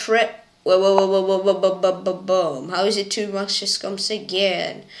 How is it 2 MaksChesscom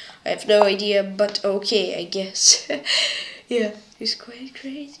again? I have no idea, but okay, I guess. Yeah, it's quite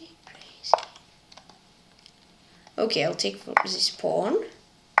crazy. Okay, I'll take for this pawn.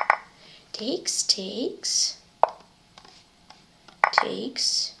 Takes.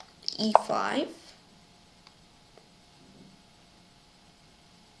 E5.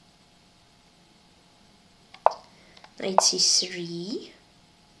 Knight c3.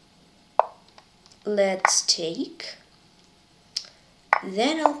 Let's take.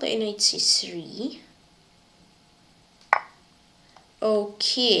 Then I'll play knight c3.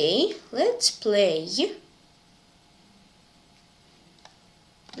 Okay, let's play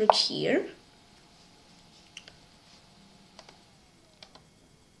rook here.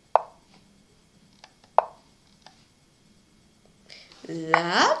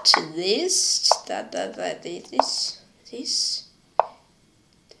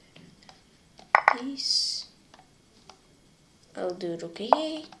 This. I'll do rook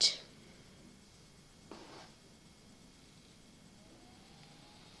e8.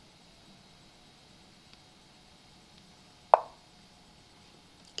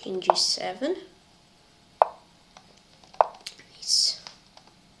 King g7. This.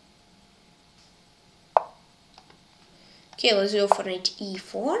 Okay, let's go for knight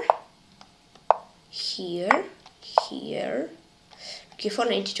e4. Here. Okay, for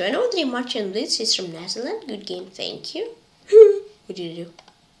knight e2. I know the MartianBlitz is from Netherlands. Good game, thank you. What did I do?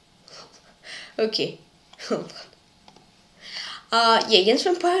 Okay, hold on. Yeah, against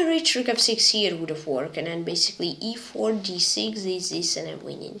vampirerage, rook f6 here would have worked, and then basically e4, d6, this, and I'm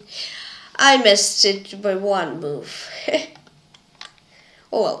winning. I messed it by one move.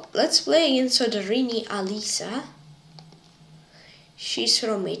 Oh well, let's play against SoderiniAliza. She's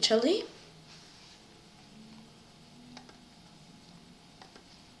from Italy.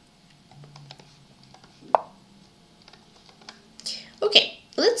 Okay,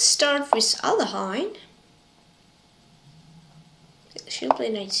 let's start with Tykhon. She'll play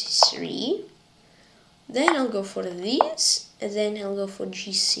knight c3. Then I'll go for this, and then I'll go for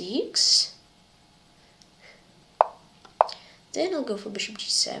g6. Then I'll go for bishop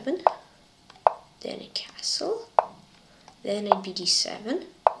g7. Then a castle. Then knight bd7.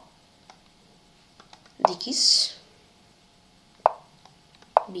 This.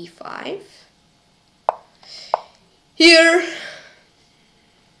 b5. Here.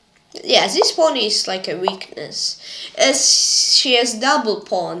 Yeah, this pawn is like a weakness. As she has double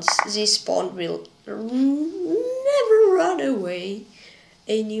pawns, this pawn will never run away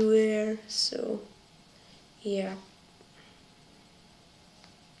anywhere. So, yeah.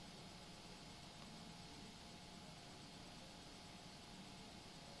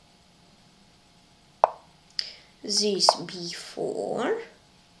 This b4.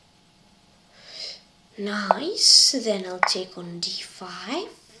 Nice. Then I'll take on d5.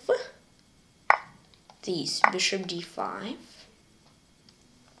 This bishop d5.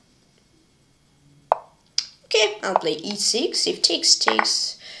 Okay, I'll play e6. If takes,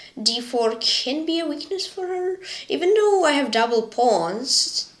 d4 can be a weakness for her. Even though I have double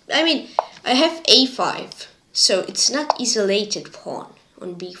pawns, I mean, I have a5, so it's not isolated pawn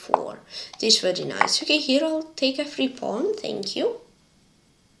on b4. This is very nice. Okay, here I'll take a free pawn. Thank you.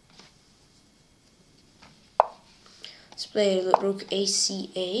 Let's play rook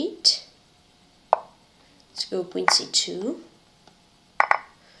ac8. Let's go queen c2.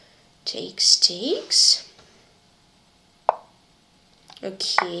 Takes.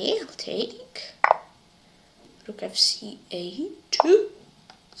 Okay, I'll take. Rook fc8.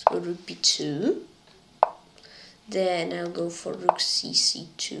 Let's go rook b2. Then I'll go for rook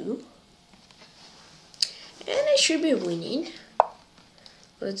cc2. And I should be winning.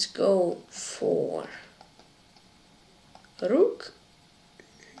 Let's go for rook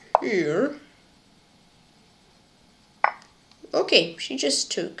here. Okay, she just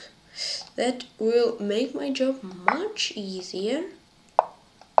took. That will make my job much easier.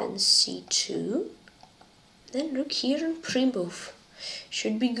 Then c2. Then rook here and pre-move.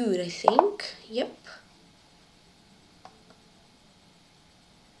 Should be good, I think. Yep.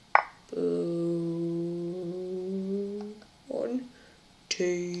 On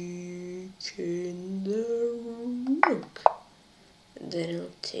taking the rook. And then I'll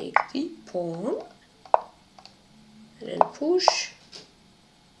take the pawn. And then push.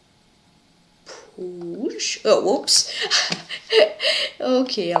 Push. Oh, whoops.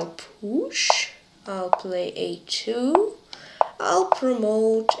 Okay, I'll push. I'll play a2. I'll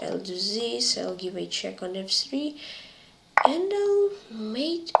promote. I'll do this. I'll give a check on f3. And I'll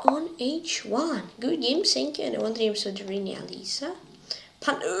mate on h1. Good game, thank you. And I want the name SoderiniAliza.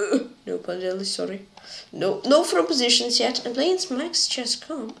 No, Pandeli, sorry. No from positions yet. I'm playing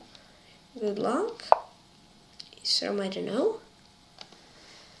MaksChesscom. Good luck. Some I don't know.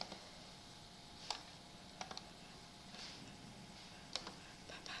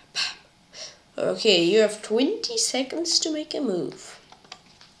 Okay, you have 20 seconds to make a move.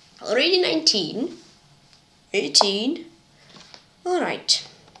 Already 19. 18. Alright.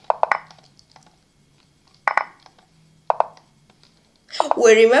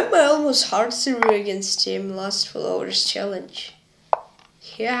 Well, remember I almost hard through against him last full hours challenge.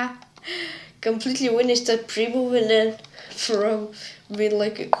 Yeah. Completely finished that pre-move and then from being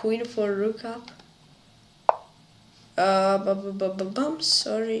like a queen for a rook up.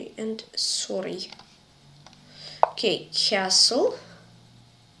 Sorry and sorry. Okay, castle.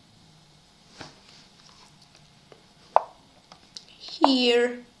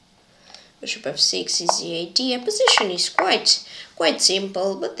 Here. Bishop f6 is the idea. Position is quite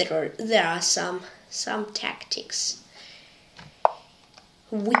simple, but there are some tactics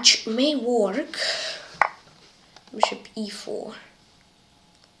which may work. Bishop e4.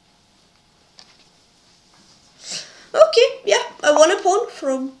 Okay, yeah, I won a pawn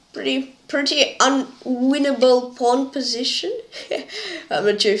from pretty unwinnable pawn position. I'm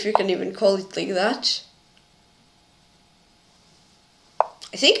not sure if you can even call it like that.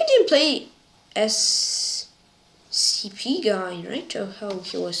 I think I didn't play SCP guy, right? Or how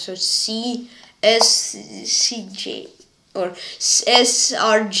he was, so CSCJ or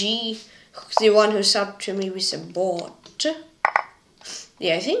SRG, the one who subbed to me with a bot.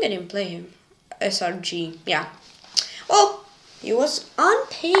 Yeah, I think I didn't play him. SRG, yeah. Well, he was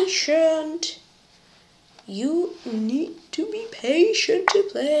impatient. You need to be patient to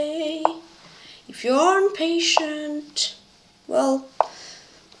play. If you aren't patient, well,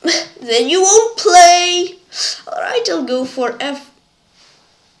 then you won't play. Alright, I'll go for F.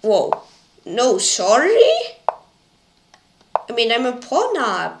 Whoa. No, sorry? I mean, I'm a pawn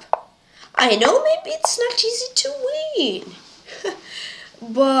up. I know maybe it's not easy to win.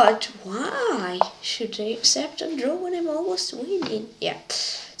 But why should I accept and draw when I'm almost winning? Yeah,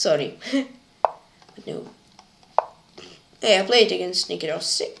 sorry. But no. Hey, I played against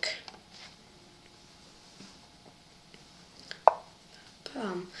Nikitosik.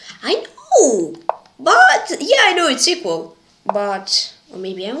 I know, but yeah, I know it's equal. But, or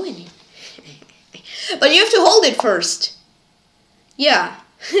maybe I'm winning. But you have to hold it first. Yeah.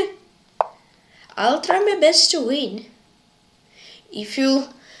 I'll try my best to win. If you'll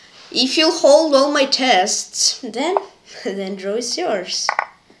hold all my tests, then draw is yours.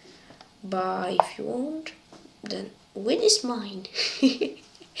 But if you won't, then win is mine.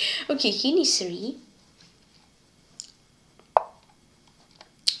 Okay, king e3.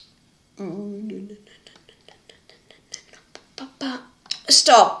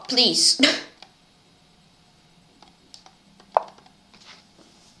 Stop, please.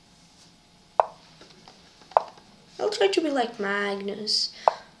 I'll try to be like Magnus,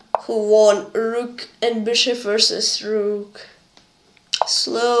 who won rook and bishop versus rook.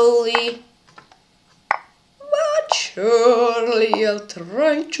 Slowly, but surely I'll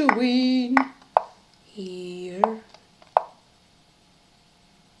try to win. Here.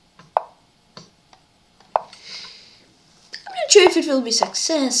 I'm not sure if it will be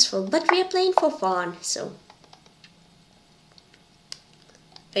successful, but we are playing for fun, so.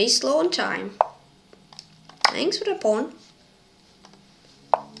 Very slow on time. Thanks for the pawn.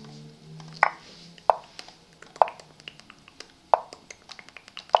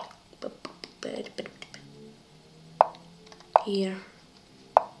 Here.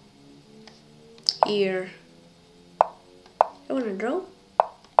 Here. I wanna draw?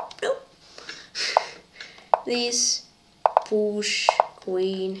 No. This. Push.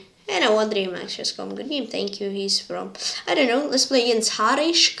 Queen. And I want the MaksChesscom. Good game, thank you. He's from, I don't know, let's play against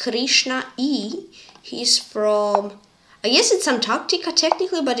Harish Krishna E. He's from, I guess it's Antarctica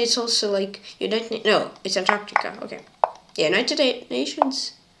technically, but it's also like United, no, it's Antarctica, okay. Yeah, United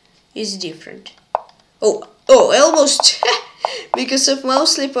Nations is different. Oh, I almost, because of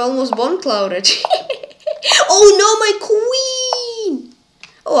mouse slip, I almost bomb clouded. Oh no, my queen!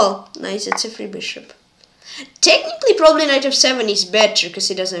 Oh well, Nice, it's a free bishop. Technically, probably knight f7 is better because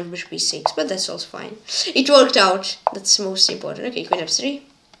he doesn't have bishop e6, but that's also fine. It worked out. That's most important. Okay, queen f3.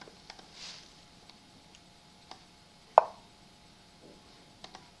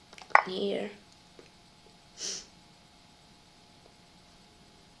 Here.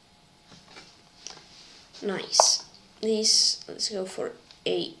 Nice. Let's go for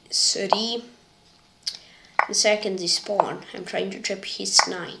a3. The second is pawn. I'm trying to trap his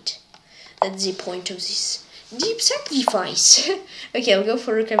knight. That's the point of this deep sacrifice. Okay, I'll go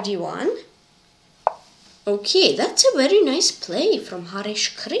for rook fd1. Okay, that's a very nice play from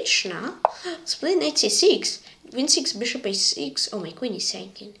Harish Krishna. Let's play knight c6. Queen 6, bishop a6. Oh, my queen is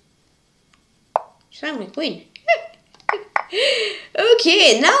sinking. Sank my queen.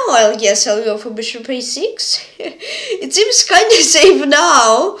 Okay, now I guess I'll go for bishop a6. It seems kind of safe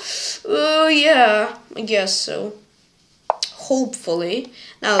now. Oh, yeah, I guess so. Hopefully.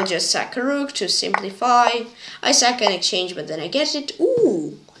 Now I'll just sack a rook to simplify. I sack an exchange, but then I get it.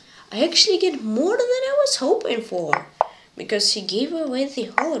 Ooh, I actually get more than I was hoping for. Because he gave away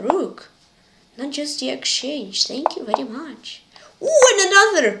the whole rook. Not just the exchange. Thank you very much. Ooh, and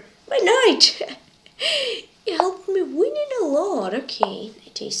another! My knight! It helped me win it a lot. Okay,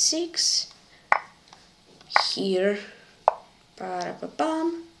 knight a6. Here.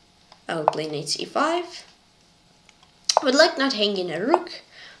 Ba-da-ba-bam. I'll play knight c5. I would like not hanging a rook.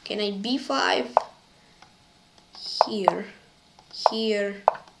 Okay, knight b5. Here. Here.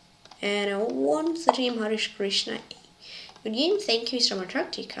 And I won the team Harish Krishna. Good game, thank you, Mr.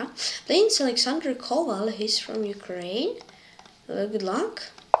 Tykhon. Playing Alexander Koval, he's from Ukraine. Good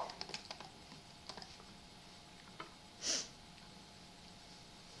luck.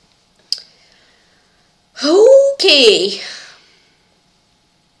 Okay.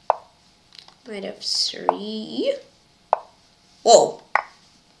 Knight f3. Whoa.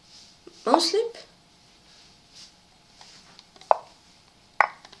 Mouse slip.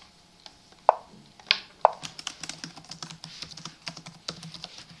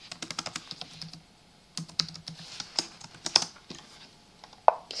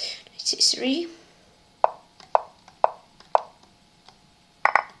 c3.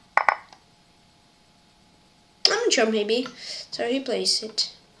 I'm not sure, maybe. So he plays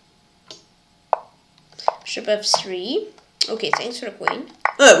it. Bishop f3. Okay, thanks for the queen.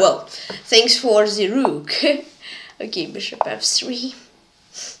 Oh, well, thanks for the rook. Okay, bishop f3.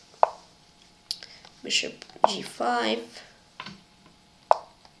 Bishop g5.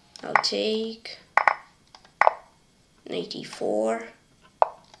 I'll take. Knight e4.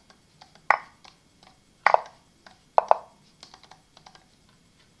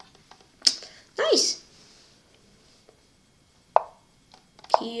 Nice.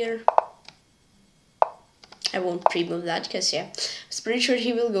 Here. I won't pre-move that because, yeah, I was pretty sure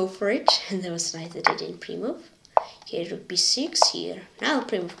he will go for it. And that was nice that I didn't pre-move. Okay, rook b6 here. Now I'll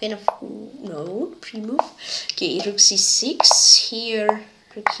pre-move. Kind of, no, pre-move. Okay, rook c6 here.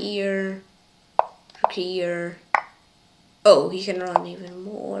 Rook here. Rook here. Oh, he can run even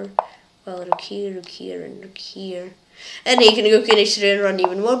more. Well, rook here, and rook here. And he can go queen h3 and run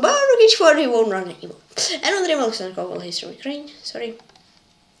even more. But rook h4, he won't run anymore. And on the name Alexander Koval, he's from Ukraine. Sorry.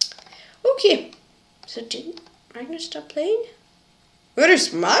 Okay. So did Magnus stop playing? Where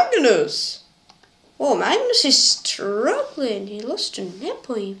is Magnus? Oh, Magnus is struggling. He lost to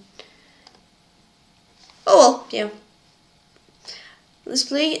Nepo. Oh well, yeah. Let's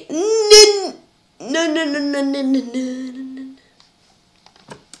play. No.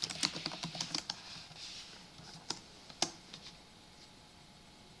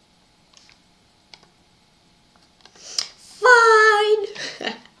 Fine.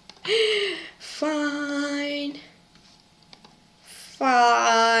 Fine.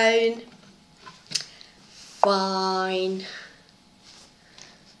 Fine. Fine.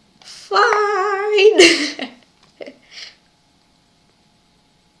 Fine.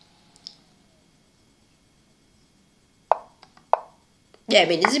 Yeah, I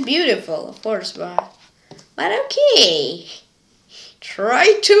mean, it's beautiful, of course, but okay.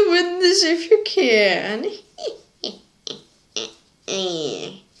 Try to win this if you can.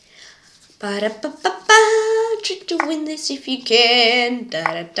 Try to win this if you can.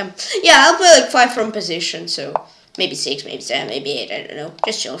 Yeah, I'll play like 5 from position, so maybe 6, maybe 7, maybe 8, I don't know.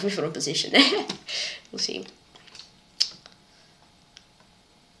 Just chill from position. We'll see.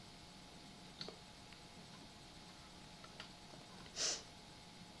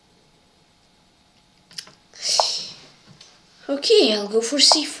 Okay, I'll go for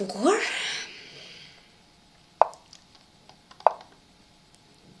c4.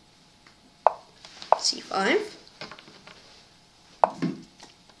 c5.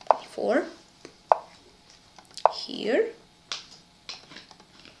 4. Here.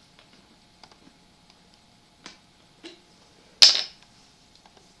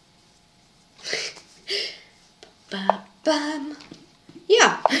 Bam, bam.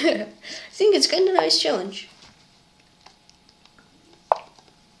 Yeah, I think it's kind of a nice challenge.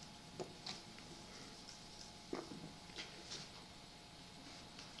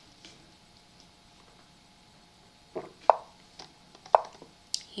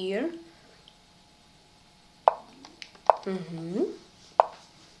 Here.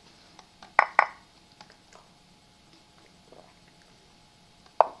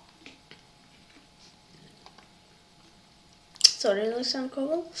 Sorry, it looks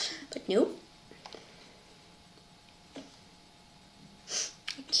uncomfortable, but no.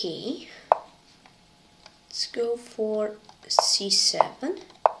 Okay. Let's go for C7.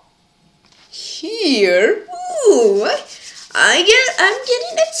 Here. Ooh, I'm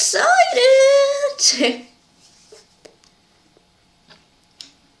getting excited. Okay.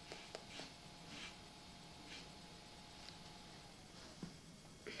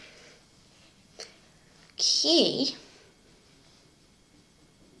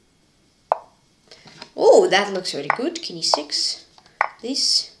 Oh, that looks very good. King e6.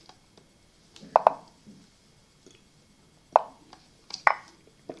 This.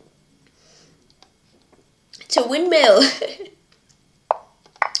 It's a windmill.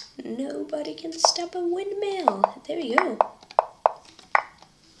 Nobody can stop a windmill. There you go.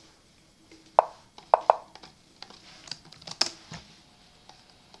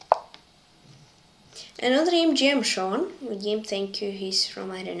 Another name, GMSHAUN. What game? Thank you. He's from,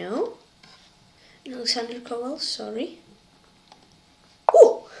 I don't know. Alexander Kowal, sorry.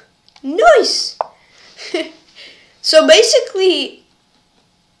 Oh, nice! So basically,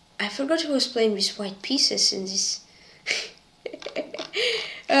 I forgot who was playing with white pieces in this.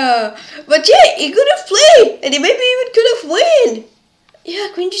 But yeah, he could have played, and he maybe even could have won. Yeah,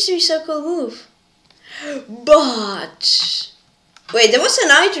 Queen G3 is a cool move. But wait, there was a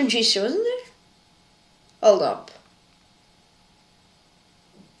knight on G3, wasn't there? Hold up.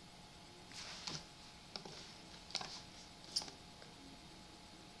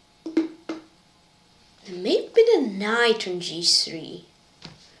 There may have been a knight on G3.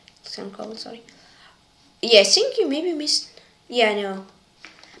 Some call, sorry. Yeah, I think you maybe missed. Yeah, I know.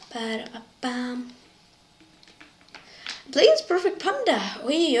 Ba-da-ba-bam. Playing PurrfectPanda.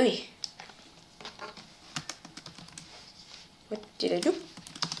 Oi, oi. What did I do?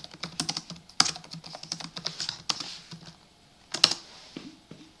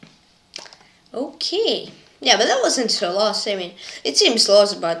 Okay. Yeah, but that wasn't so lost. I mean, it seems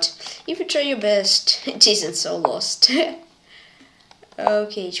lost, but if you try your best, it isn't so lost.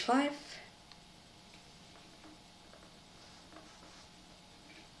 Okay, H5.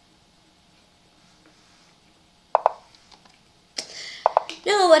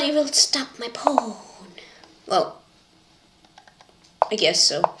 Nobody will stop my pawn. Well, I guess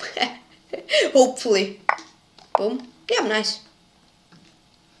so. Hopefully. Boom. Yeah, nice.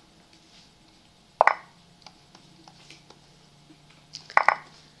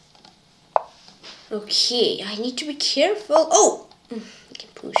 Okay, I need to be careful. Oh, I can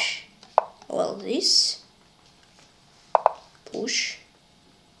push. Well, this. Push.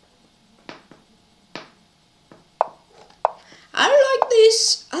 I like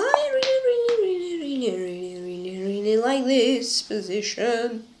this. I really like this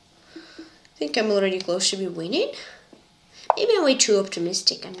position. I think I'm already close to be winning. Maybe I'm way too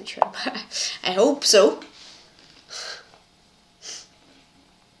optimistic. I'm not sure, but I hope so.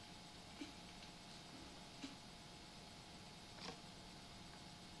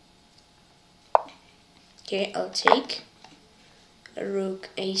 Okay, I'll take rook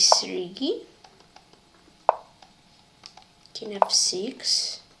a3, king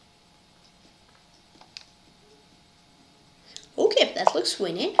f6. Okay, that looks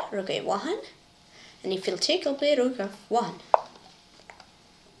winning. Rook a1, and if he'll take, I'll play rook f1.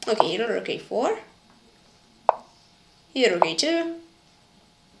 Okay, here rook a4, here rook a2.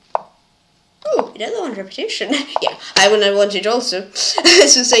 Oh, another one repetition. Yeah, I wanted also.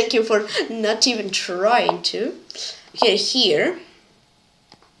 So thank you for not even trying to. Okay, here.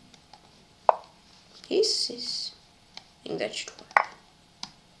 This is. I think that should work.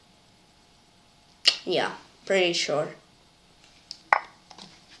 Yeah, pretty sure.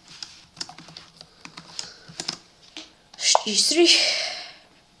 G3.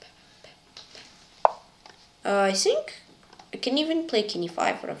 I think I can even play king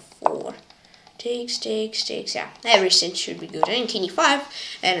e5 or a4. Takes, yeah. Everything should be good. And king e5,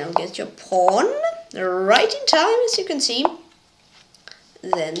 and I'll get your pawn right in time, as you can see.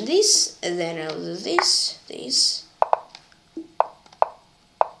 then this, and then I'll do this, this.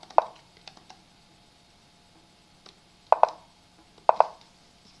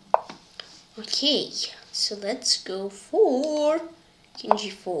 Okay, so let's go for king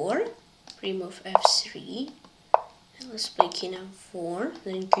g4, remove f3, and let's play king m4,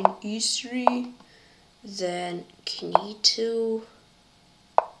 then king e3, then king e2,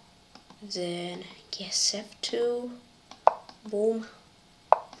 then guess f2, boom,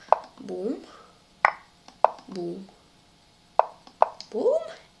 boom, boom, boom,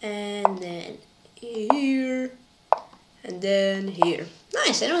 and then here, and then here.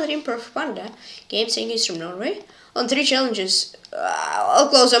 Nice, another in PurrfectPanda. Game saying he's from Norway. On 3 challenges. I'll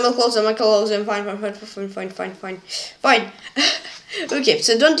close them, Fine. Okay,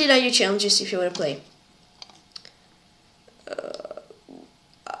 so don't deny your challenges if you want to play.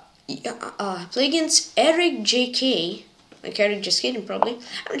 Play against erikjk. Like Eric just kidding, probably.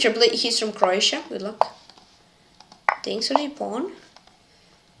 I'm not sure, he's from Croatia. Good luck. Thanks for the pawn.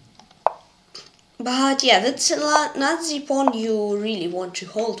 But yeah, that's not the pawn you really want to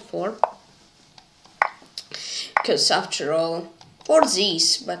hold for. Because after all, 4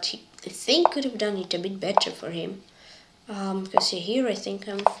 Z's, but I think could have done it a bit better for him. Because here I think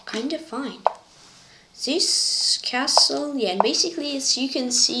I'm kind of fine. This castle, yeah, and basically as you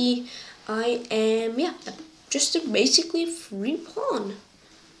can see, I am, yeah, just a basically free pawn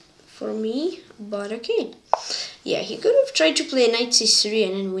for me, but okay. Yeah, he could have tried to play knight c3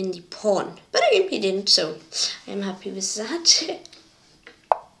 and then win the pawn, but again he didn't, so I'm happy with that.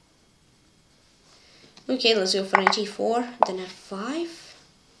 Okay, let's go for knight e4, then f5.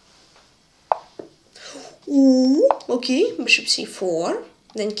 Ooh, okay, bishop c4,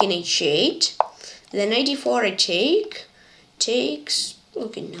 then king h8, then knight e4 I take, takes,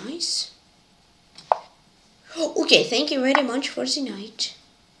 looking nice. Okay, thank you very much for the knight.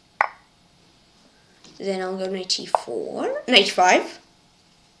 Then I'll go knight e4, knight 5.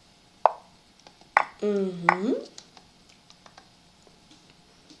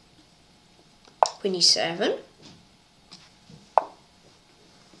 Queen e7.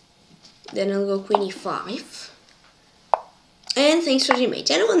 Then I'll go queen e5. And thanks for the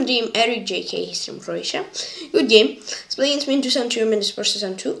mate. Anyone dream erikjk, he's from Croatia. Good game. Let's play against me in 2 minutes versus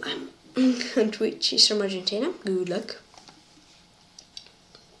on 2. I'm on Twitch, he's from Argentina. Good luck.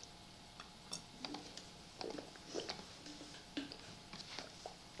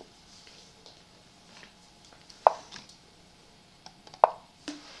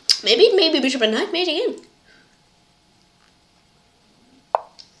 Maybe bishop and knight mate again.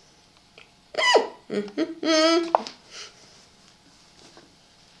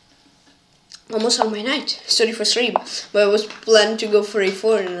 Almost on my knight. Sorry for stream, but I was planning to go for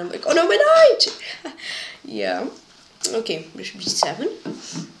a4 and I'm like, oh no, my knight! Yeah. Okay, bishop d7.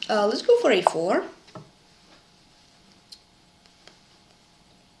 Let's go for a4.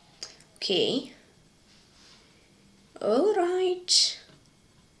 Okay. Alright.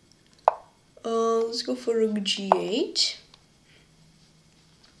 Let's go for rook g8.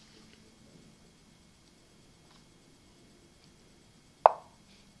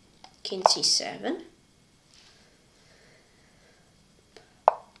 King c7.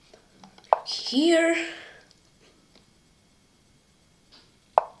 Here.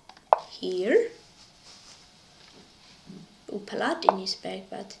 Here. Oh, Paladin is back,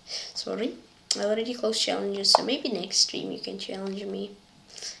 but sorry. I already closed challenges, so maybe next stream you can challenge me.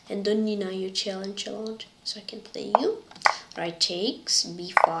 And don't deny your challenge a lot, so I can play you. Right takes,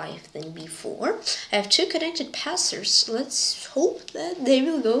 b5, then b4. I have 2 connected passers. Let's hope that they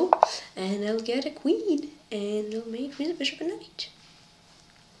will go, and I'll get a queen, and I'll mate with a bishop and knight.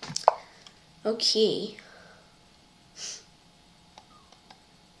 Okay.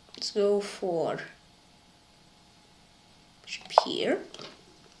 Let's go for bishop here.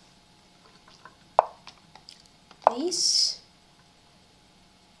 This.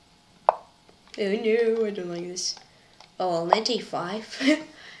 Oh no, I don't like this. Oh, knight a5.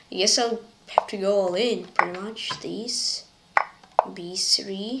 I guess I'll have to go all in, pretty much. These.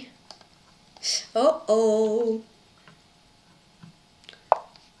 b3. Uh-oh.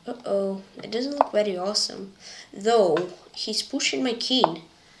 Uh-oh. It doesn't look very awesome. Though, he's pushing my king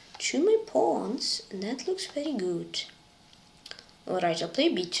to my pawns, and that looks very good. Alright, I'll play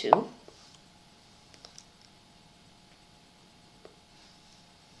b2.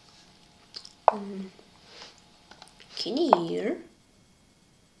 King here.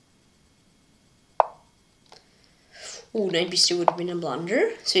 Oh, knight b3 would have been a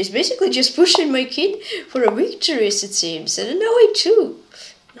blunder. So he's basically just pushing my king for a victory, as it seems. And now a2.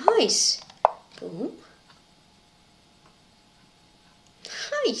 Nice. Boom.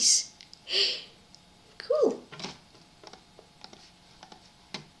 Nice. Cool.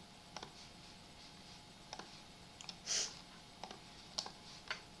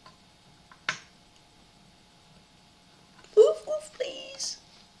 Move, please.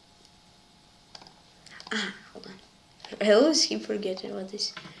 Hold on. I always keep forgetting what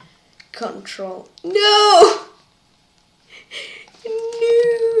this control. No!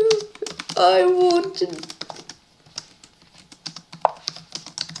 No! I wanted.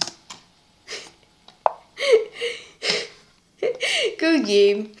 Good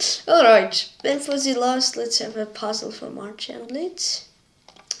game. Alright, then for the last, let's have a puzzle for MartianBlitz.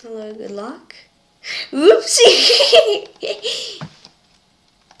 Hello, good luck. Whoopsie!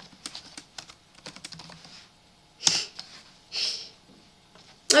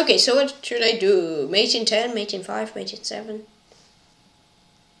 Okay, so what should I do? Mate in 10, mate in 5, mate in 7.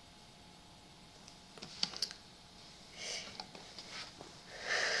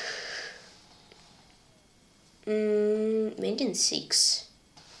 Mate in 6.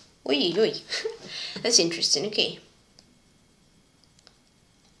 Oi. That's interesting, okay.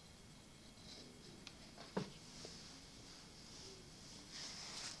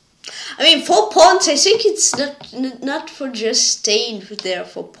 I mean, for pawns, I think it's not for just staying there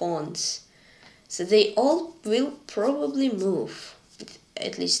for pawns. So they all will probably move.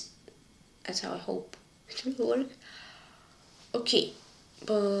 At least, that's how I hope it will work. Okay.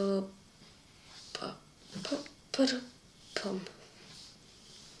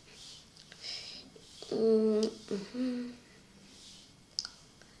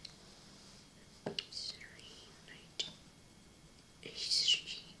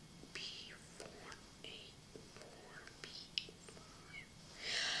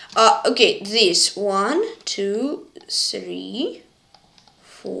 Okay, this 1, 2, 3,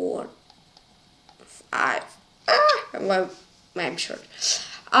 4, 5. I'm short.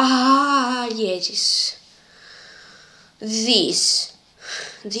 Yeah, this.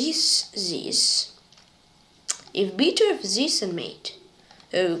 If b2 have this and mate,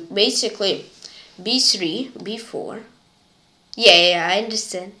 so basically b3, b4. Yeah, I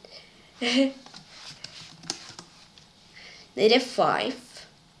understand. Knight f5,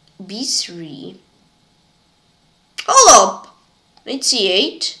 b3. Hold up! Knight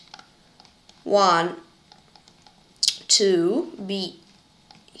c8. 1, 2, b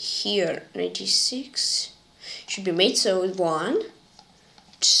here, knight d6. Should be mate, so 1,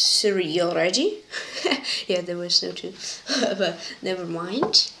 3 already. Yeah, there was no 2, but never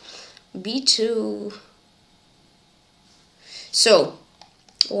mind. b2. So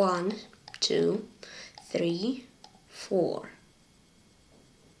 1, 2, 3, 4.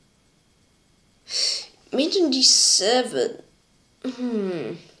 Mate on d7.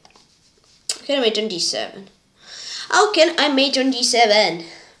 Can I mate on d7? How can I mate on d7?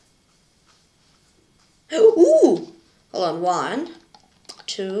 Ooh! Hold on. 1,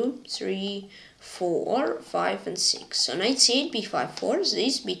 2, 3, 4, 5, and 6. So knight c8, b5, 4.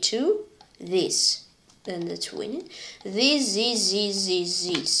 This, b2, this. Then that's winning. This.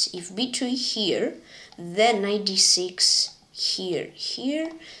 If b2 here, then knight d6 here.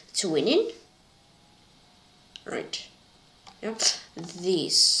 It's winning. Right. Yep.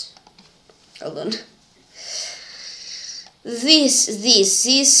 This. Hold on. This.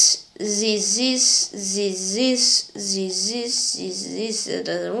 That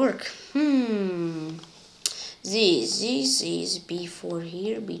doesn't work. This is b4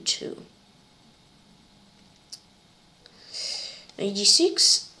 here, b2. Knight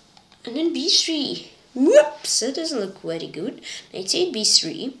g6, and then b3. Whoops, that doesn't look very good. Knight a8,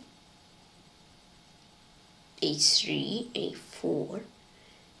 b3. a3, a4,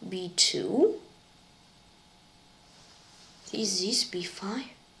 b2. This b5,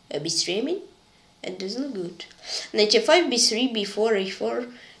 b3 I mean. That doesn't look good. Knight f5, b3, b4,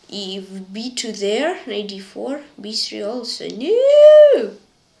 a4. If b2 there, knight d4, b3 also. No!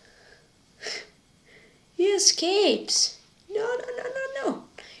 He escapes. No.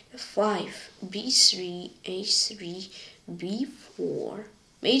 f5, b3, a3, b4.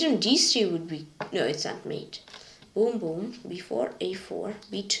 Mate on d3 would be... No, it's not mate. Boom, boom. b4, a4,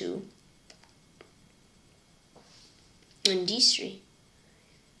 b2. And d3.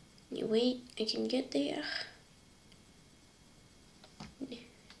 Anyway, I can get there.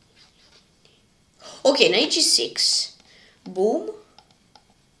 Okay, knight g6. Boom.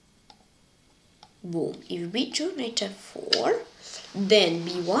 Boom. If b2, knight f4. Then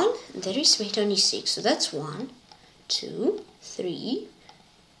b1, there is mate on e6. So that's 1, 2, 3.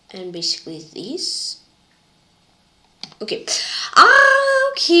 And basically this. Okay.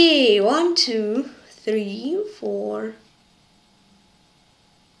 Ah, 1, 2, 3, 4.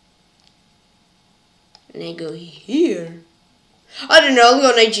 And I go here. I don't know, I'll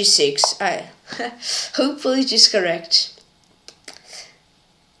go knight g6. Hopefully it is correct.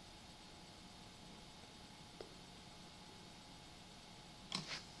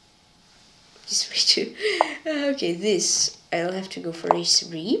 This way too. Okay, this I'll have to go for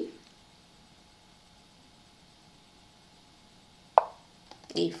a3.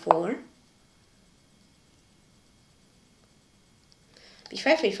 a4.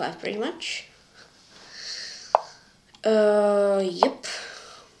 b5, a5 pretty much. Yep.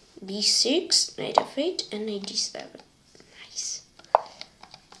 b6, knight f8, and knight d7. Nice.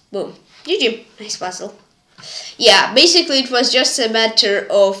 Boom. GG. Nice puzzle. Yeah, basically it was just a matter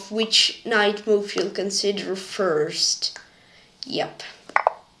of which knight move you'll consider first. Yep.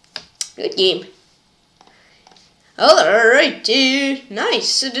 Good game. Alright, nice.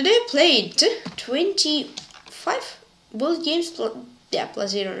 So today I played 25 both games,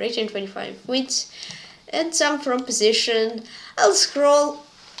 plus 0 rate and 25 wins. And some from position. I'll scroll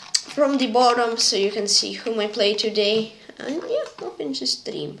from the bottom so you can see whom I played today. And yeah, I'll finish the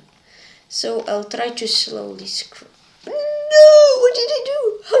stream. So I'll try to slowly scroll. No! What did I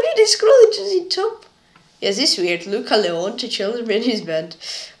do? How did I scroll into the top? Yes, this is weird. Luca Leon to children in his bed.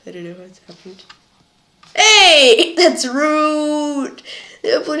 I don't know what's happened. Hey! That's rude!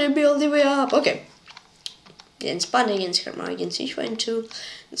 They're putting me all the way up. Okay. Against Panda, against Karrmarr, against h1-2,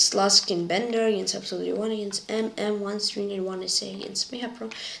 against lastkingbenderr, against absolutely 1, against MM131 SA, against Mikhapro,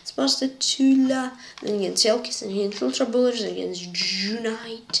 against MonsterTyulya, then against Yeltcki, then against UltraBuller, then against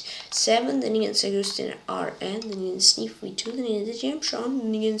Cherniaiev, then against Agustin RN, then against Sneef2, then against GMSHAUN,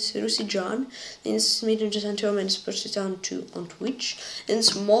 then against Rusijan, then against MartianBlitz and PeshkaCh on Twitch, then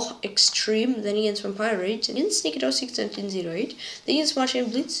against Mohextreme, then against vampirerage, then against Sneaky61908, then against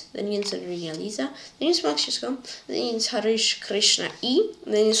MartianBlitz, then against SoderiniAliza, then against MaksChesscom, then against Harish Krishna E,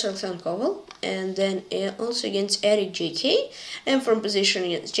 then against and then also against erikjk, and from position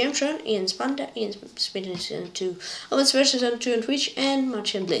against GMSHAUN, against Panda, against PeshkaCh2, against PeshkaCh2 on Twitch, and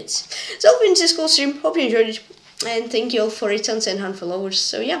MartianBlitz. So I'll finish this cool stream. Hope you enjoyed it. And thank you all for 8,100 followers.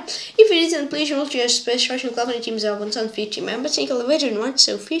 So yeah, if you didn't, please you will just special club and teams are 150 members. Think elevator much,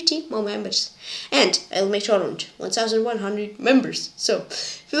 so 50 more members. And I'll make tournament 1,100 members. So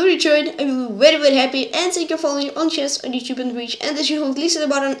if you enjoyed, I will be very, very happy. And thank you for following on Chess on YouTube and Twitch. And as usual, please hit the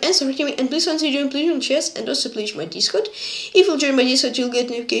button and start me. And please consider join please on Chess and also please my Discord. If you join my Discord, you'll get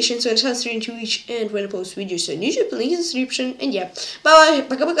notifications when I start streaming Twitch and when I post videos on YouTube. Link in the description. And yeah, bye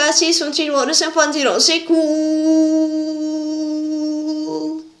bye. Bye bye. See you soon. See you tomorrow. Have fun. Say cool.